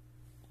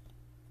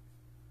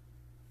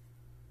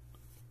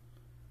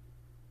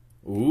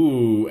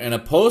 Ooh, and a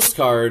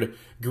postcard.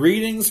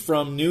 Greetings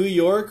from New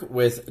York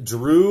with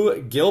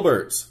Drew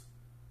Gilbert.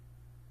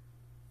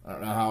 I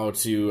don't know how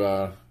to...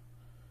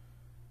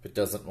 if it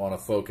doesn't want to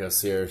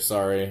focus here,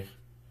 sorry.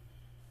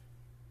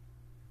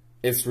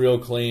 It's real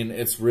clean.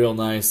 It's real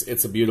nice.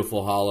 It's a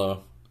beautiful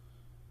holo.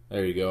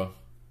 There you go.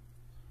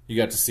 You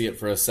got to see it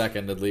for a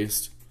second at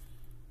least.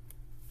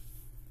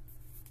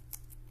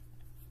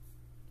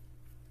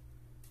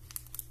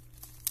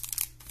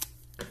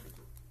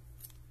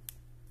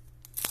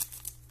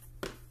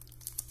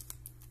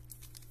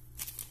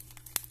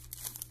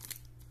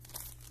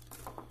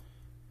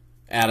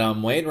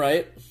 Adam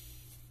Wainwright,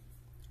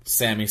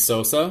 Sammy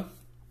Sosa,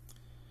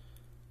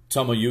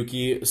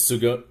 Tomoyuki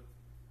Sugano,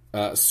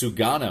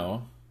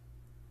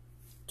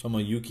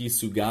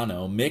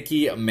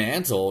 Mickey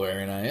Mantle,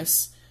 very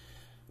nice.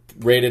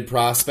 Rated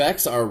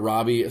prospects are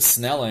Robbie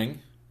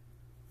Snelling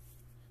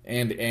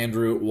and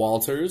Andrew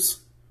Walters.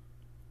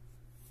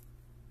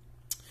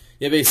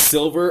 You have a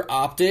Silver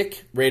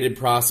Optic rated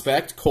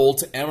prospect,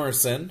 Colt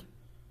Emerson.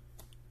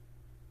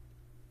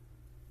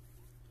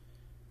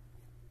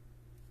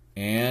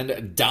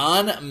 And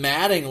Don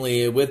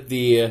Mattingly with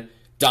the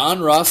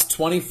Donruss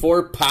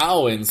 24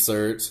 POW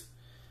insert.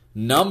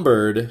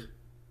 Numbered,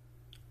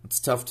 it's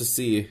tough to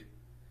see,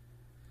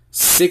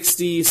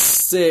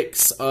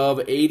 66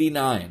 of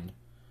 89.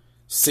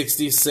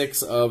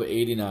 66 of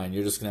 89.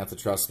 You're just going to have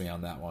to trust me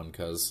on that one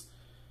because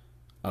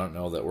I don't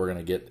know that we're going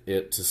to get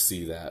it to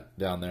see that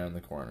down there in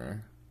the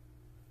corner.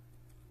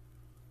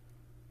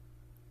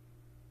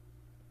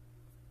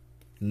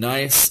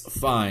 Nice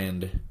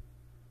find.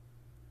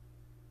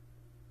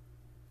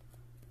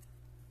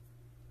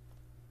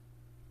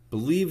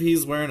 Believe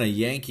he's wearing a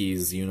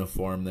Yankees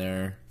uniform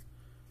there.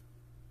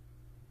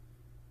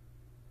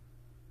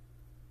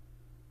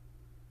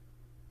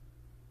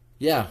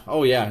 Yeah.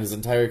 Oh, yeah. His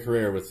entire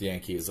career with the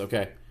Yankees.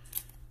 Okay.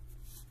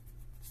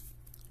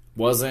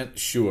 Wasn't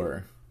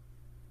sure.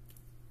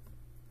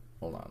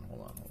 Hold on.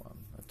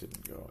 That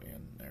didn't go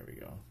in. There we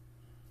go.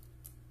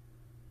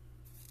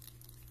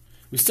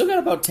 We still got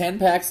about 10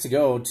 packs to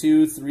go.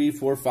 2, 3,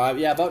 4, 5.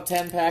 Yeah, about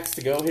 10 packs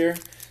to go here.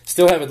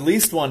 Still have at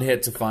least one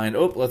hit to find.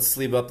 Oh, let's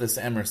sleeve up this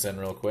Emerson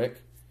real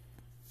quick.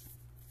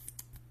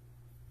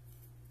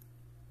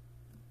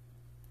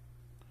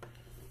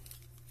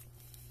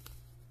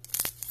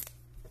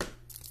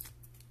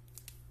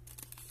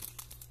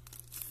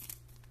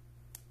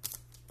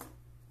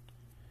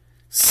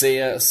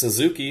 Seiya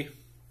Suzuki,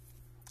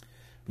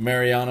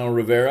 Mariano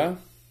Rivera,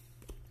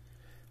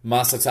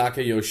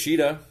 Masataka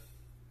Yoshida,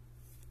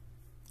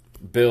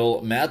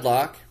 Bill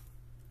Madlock.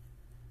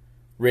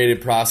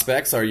 Rated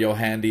prospects are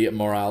Yohandy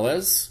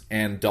Morales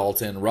and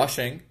Dalton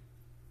Rushing.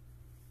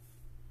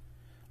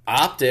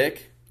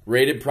 Optic,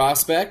 rated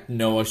prospect,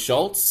 Noah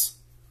Schultz.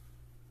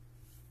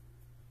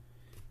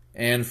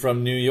 And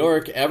from New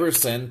York,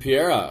 Everson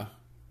Piera.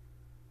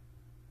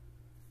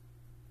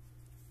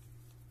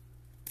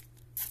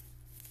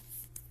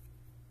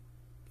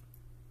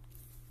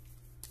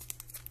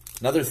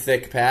 Another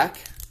thick pack.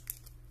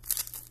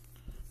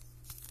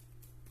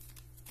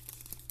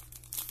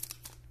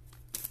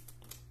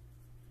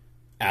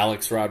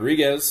 Alex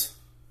Rodriguez,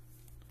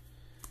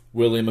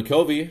 Willie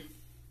McCovey,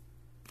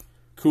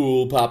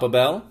 Cool Papa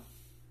Bell,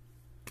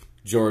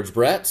 George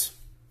Brett,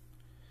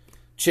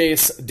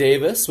 Chase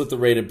Davis with the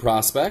rated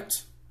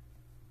prospect,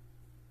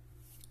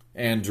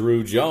 and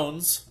Drew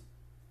Jones.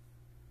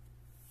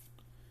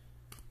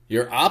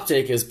 Your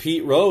Optic is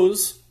Pete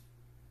Rose,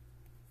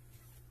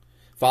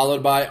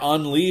 followed by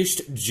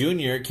Unleashed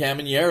Junior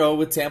Caminero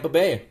with Tampa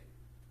Bay.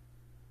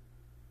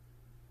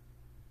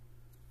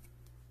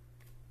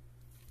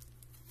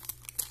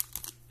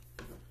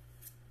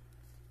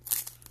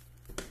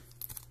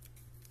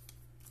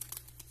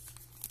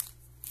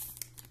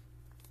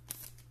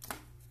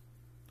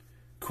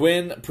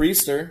 Quinn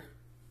Priester,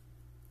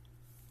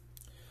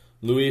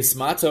 Luis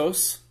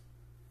Matos,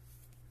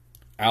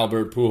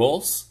 Albert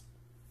Pujols.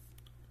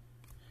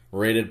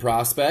 Rated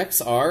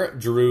prospects are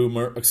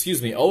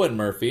Owen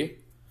Murphy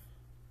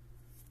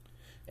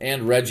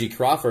and Reggie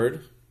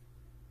Crawford.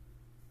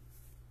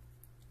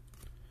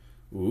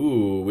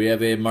 Ooh, we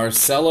have a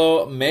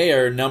Marcelo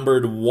Mayer,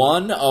 numbered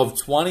 1 of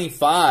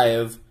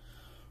 25.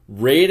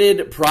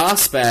 Rated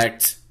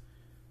prospect,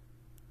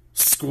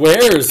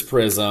 Squares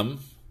Prism.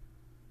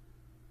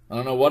 I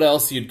don't know what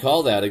else you'd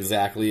call that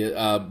exactly.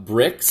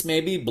 Bricks,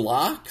 maybe?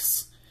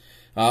 Blocks?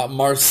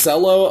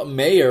 Marcelo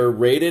Mayer,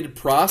 rated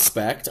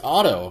prospect,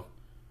 auto.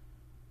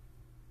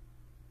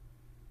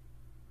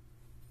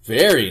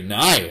 Very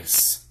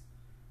nice.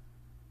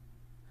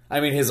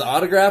 I mean, his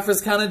autograph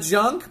is kind of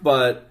junk,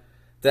 but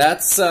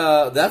that's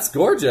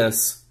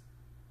gorgeous.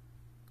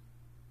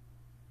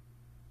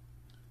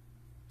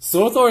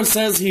 Sothor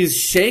says he's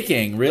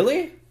shaking.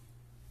 Really?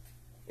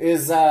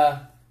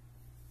 I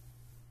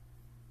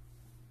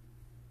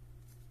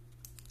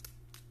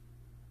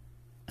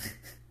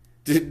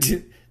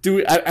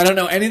don't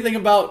know anything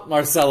about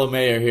Marcelo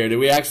Mayer here. Did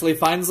we actually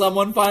find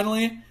someone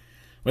finally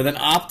with an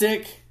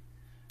optic?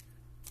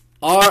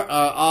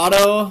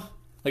 Auto,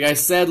 like I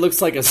said,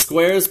 looks like a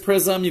Squares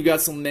Prism. You've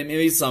got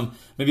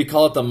maybe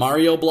call it the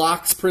Mario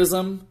Blocks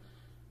Prism.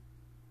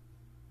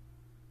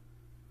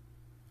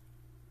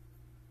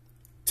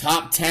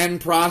 Top 10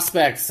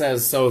 prospects,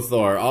 says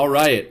Sothor. All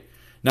right,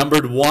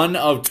 numbered 1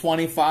 of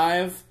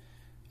 25.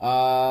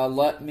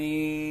 Let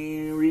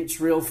me reach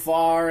real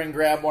far and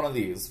grab one of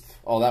these.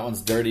 Oh, that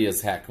one's dirty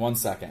as heck. 1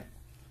 second.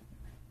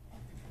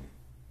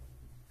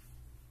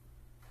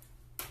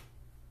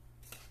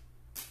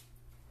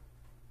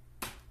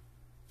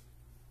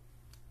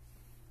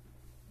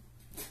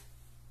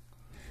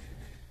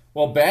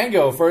 Well,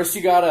 Bango, first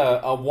you got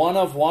a 1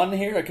 of 1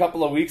 here a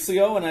couple of weeks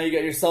ago, and now you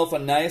got yourself a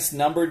nice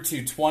numbered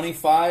to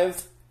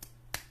 25.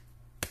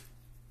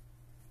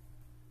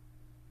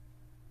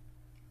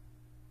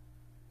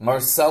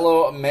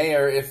 Marcelo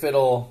Mayer, if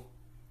it'll...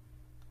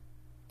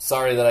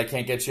 Sorry that I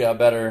can't get you a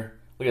better...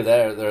 Look at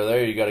that.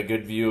 There you got a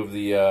good view of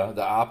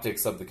the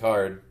optics of the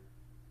card.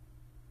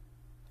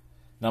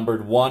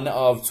 Numbered 1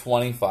 of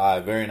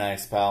 25. Very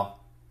nice, pal.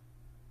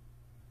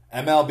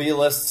 MLB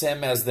lists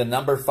him as the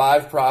number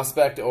 5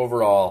 prospect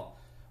overall.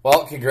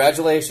 Well,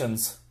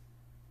 congratulations.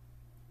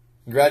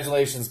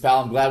 Congratulations,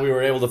 pal. I'm glad we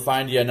were able to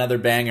find you another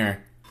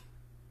banger.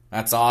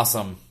 That's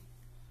awesome.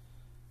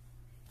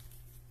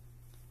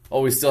 Oh,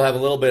 we still have a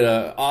little bit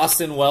of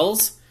Austin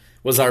Wells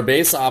was our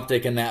base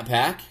optic in that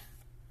pack.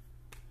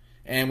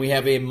 And we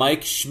have a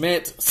Mike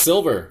Schmidt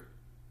silver.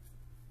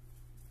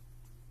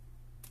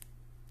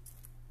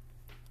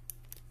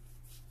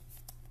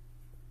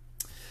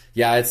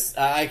 Yeah,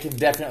 I can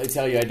definitely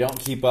tell you I don't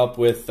keep up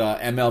with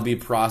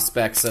MLB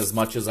prospects as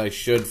much as I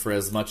should for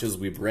as much as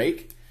we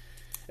break.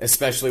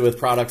 Especially with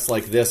products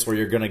like this where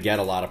you're going to get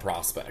a lot of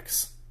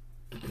prospects.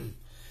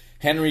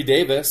 Henry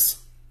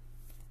Davis.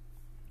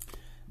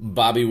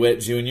 Bobby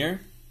Witt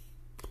Jr.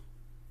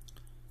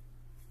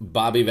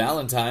 Bobby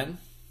Valentine.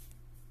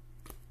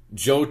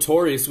 Joe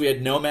Torre. So we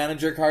had no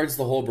manager cards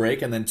the whole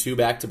break and then 2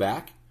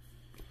 back-to-back.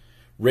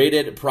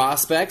 Rated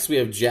prospects, we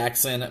have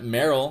Jackson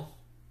Merrill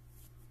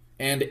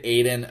and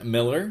Aiden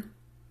Miller.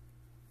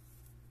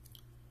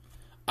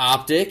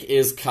 Optic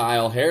is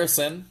Kyle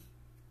Harrison.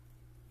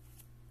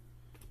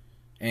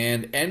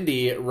 And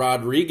Endy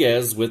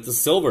Rodriguez with the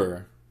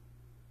silver.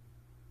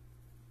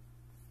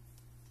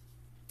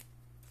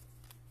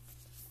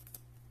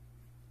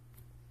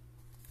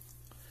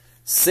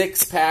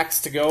 Six packs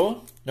to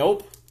go.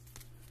 Nope.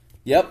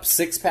 Yep,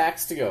 6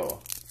 packs to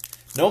go.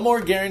 No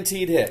more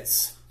guaranteed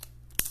hits.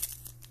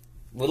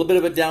 A little bit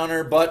of a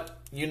downer, but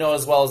you know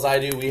as well as I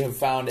do, we have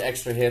found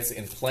extra hits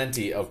in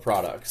plenty of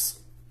products.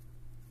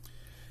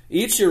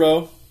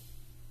 Ichiro.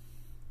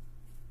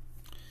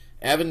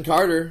 Evan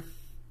Carter.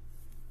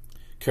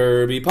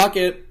 Kirby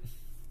Puckett.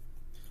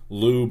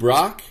 Lou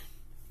Brock.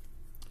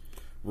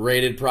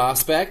 Rated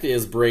prospect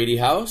is Brady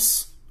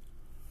House.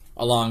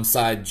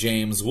 Alongside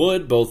James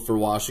Wood, both for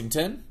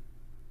Washington.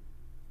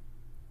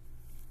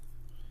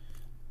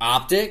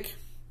 Optic,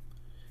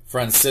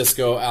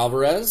 Francisco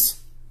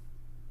Alvarez.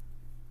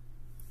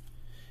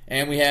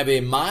 And we have a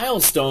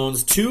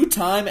Milestones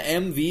 2-time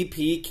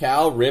MVP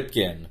Cal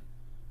Ripken.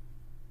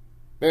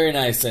 Very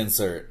nice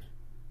insert.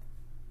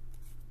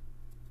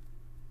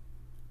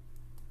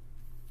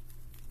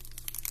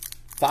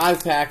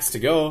 Five packs to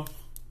go.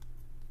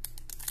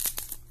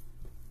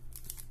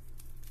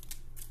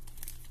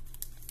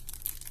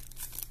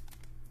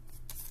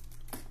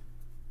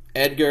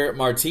 Edgar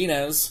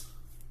Martinez,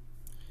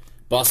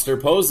 Buster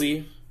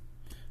Posey,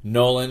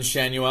 Nolan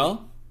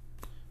Shanuel,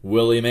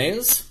 Willie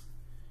Mays.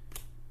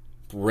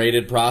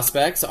 Rated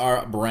prospects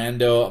are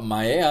Brando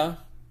Maea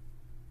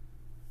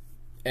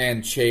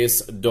and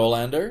Chase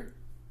Dolander.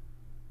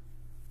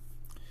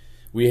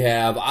 We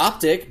have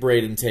Optic,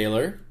 Braden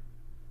Taylor.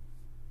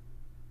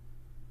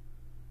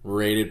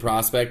 Rated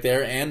prospect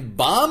there. And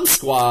Bomb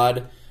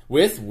Squad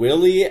with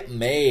Willie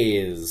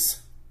Mays.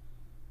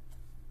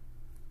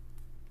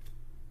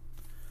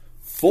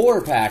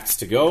 4 packs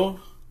to go.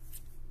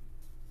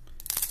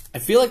 I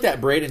feel like that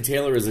Braden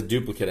Taylor is a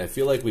duplicate. I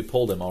feel like we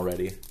pulled him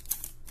already.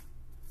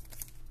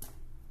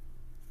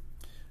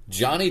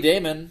 Johnny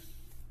Damon.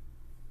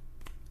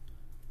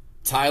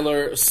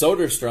 Tyler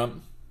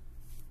Soderstrom.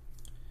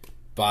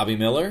 Bobby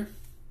Miller.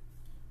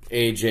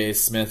 A.J.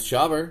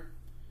 Smith-Shawver.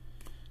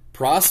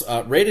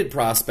 Rated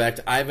prospect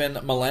Ivan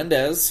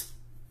Melendez.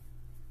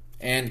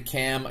 And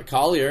Cam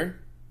Collier.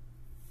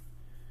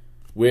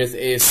 With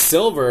a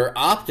silver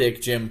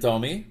optic Jim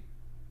Thome.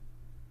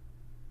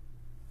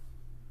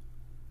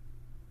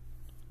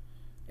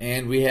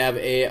 And we have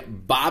a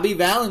Bobby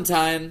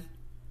Valentine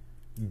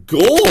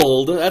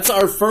gold. That's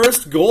our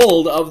first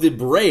gold of the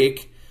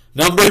break.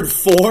 Numbered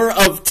 4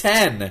 of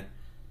 10.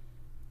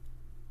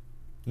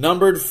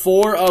 Numbered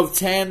 4 of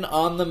 10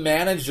 on the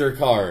manager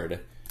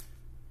card.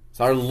 It's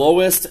our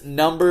lowest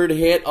numbered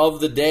hit of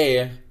the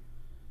day.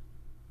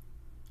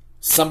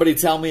 Somebody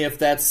tell me if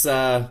that's...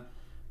 I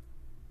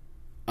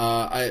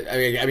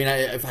mean,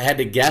 if I had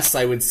to guess,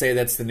 I would say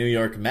that's the New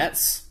York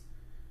Mets.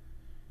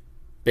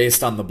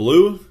 Based on the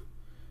blue.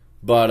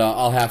 But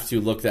I'll have to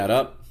look that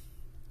up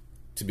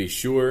to be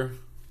sure.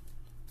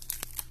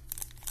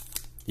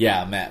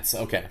 Yeah, Mets.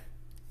 Okay.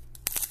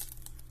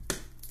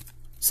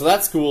 So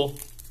that's cool.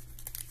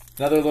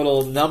 Another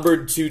little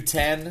numbered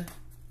 210.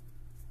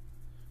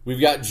 We've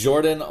got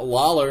Jordan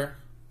Lawler,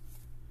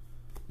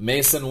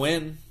 Mason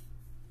Wynn,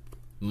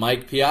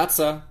 Mike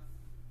Piazza,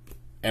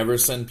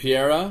 Everson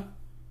Piera.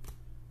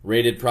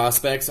 Rated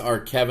prospects are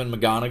Kevin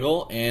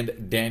McGonigal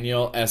and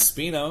Daniel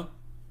Espino.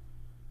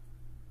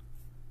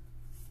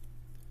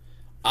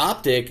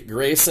 Optic,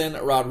 Grayson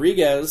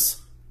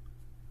Rodriguez.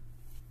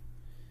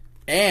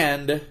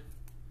 And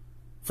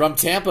from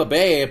Tampa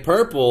Bay,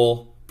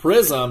 purple,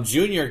 Prism,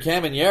 Junior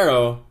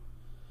Caminero,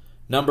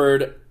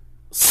 numbered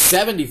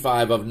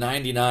 75 of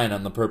 99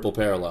 on the purple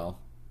parallel.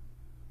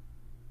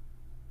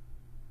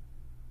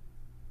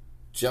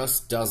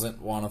 Just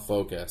doesn't want to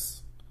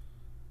focus.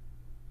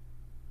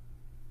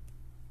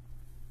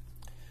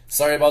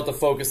 Sorry about the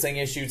focusing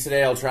issue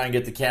today. I'll try and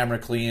get the camera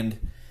cleaned.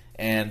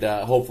 And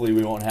hopefully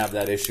we won't have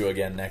that issue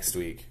again next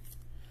week.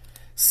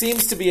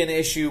 Seems to be an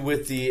issue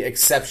with the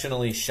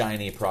exceptionally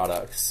shiny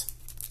products.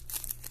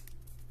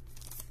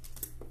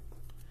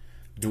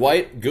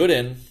 Dwight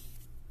Gooden,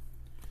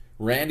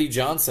 Randy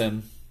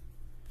Johnson,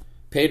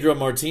 Pedro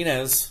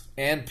Martinez,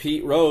 and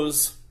Pete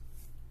Rose.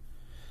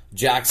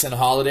 Jackson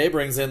Holiday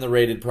brings in the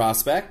rated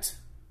prospect,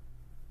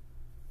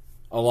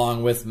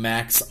 along with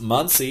Max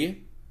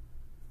Muncy.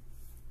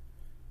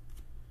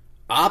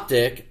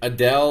 Optic,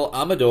 Adele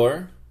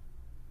Amador.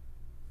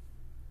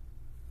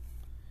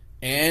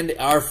 And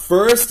our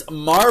first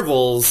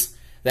Marvels,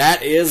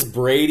 that is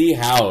Brady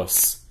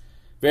House.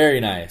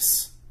 Very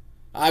nice.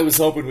 I was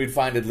hoping we'd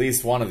find at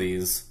least one of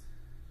these.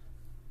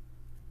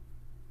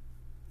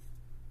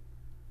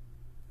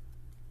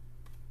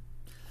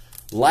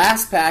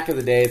 Last pack of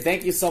the day.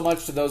 Thank you so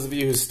much to those of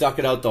you who stuck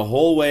it out the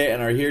whole way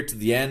and are here to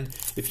the end.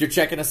 If you're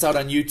checking us out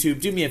on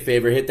YouTube, do me a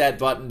favor. Hit that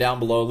button down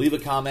below. Leave a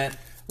comment.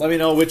 Let me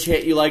know which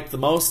hit you liked the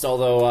most,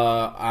 although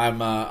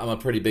I'm a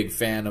pretty big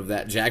fan of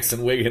that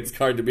Jackson Wiggins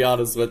card, to be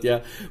honest with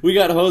you. We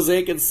got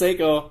Jose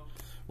Canseco,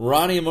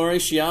 Ronnie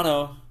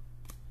Mauriciano,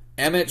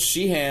 Emmett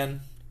Sheehan,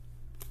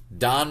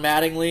 Don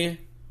Mattingly,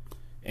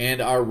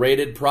 and our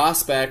rated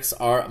prospects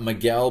are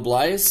Miguel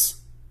Bleis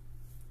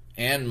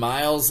and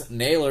Miles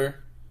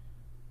Naylor.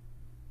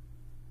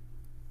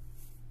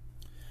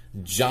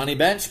 Johnny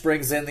Bench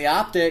brings in the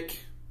optic.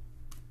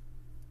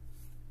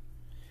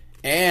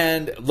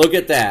 And look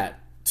at that.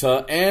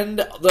 To end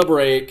the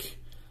break,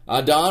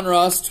 a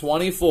Donruss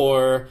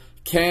 24,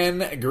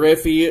 Ken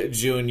Griffey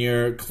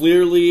Jr.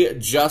 Clearly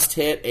just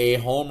hit a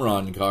home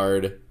run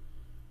card.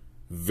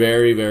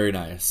 Very, very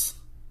nice.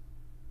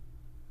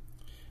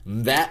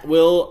 That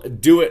will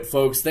do it,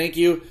 folks. Thank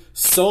you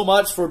so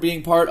much for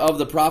being part of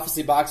the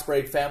Prophecy Box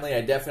Break family.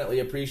 I definitely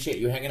appreciate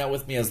you hanging out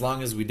with me as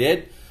long as we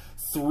did.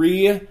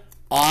 3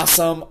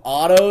 awesome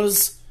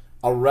autos,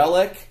 a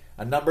relic,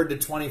 a numbered to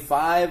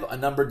 25, a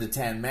numbered to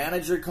 10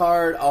 manager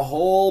card, a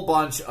whole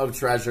bunch of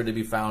treasure to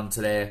be found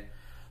today.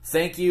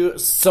 Thank you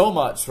so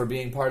much for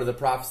being part of the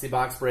Prophecy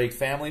Box Break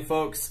family,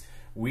 folks.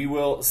 We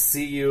will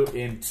see you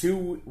in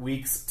 2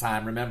 weeks'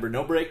 time. Remember,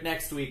 no break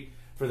next week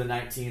for the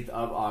 19th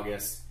of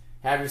August.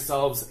 Have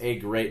yourselves a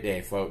great day,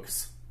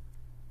 folks.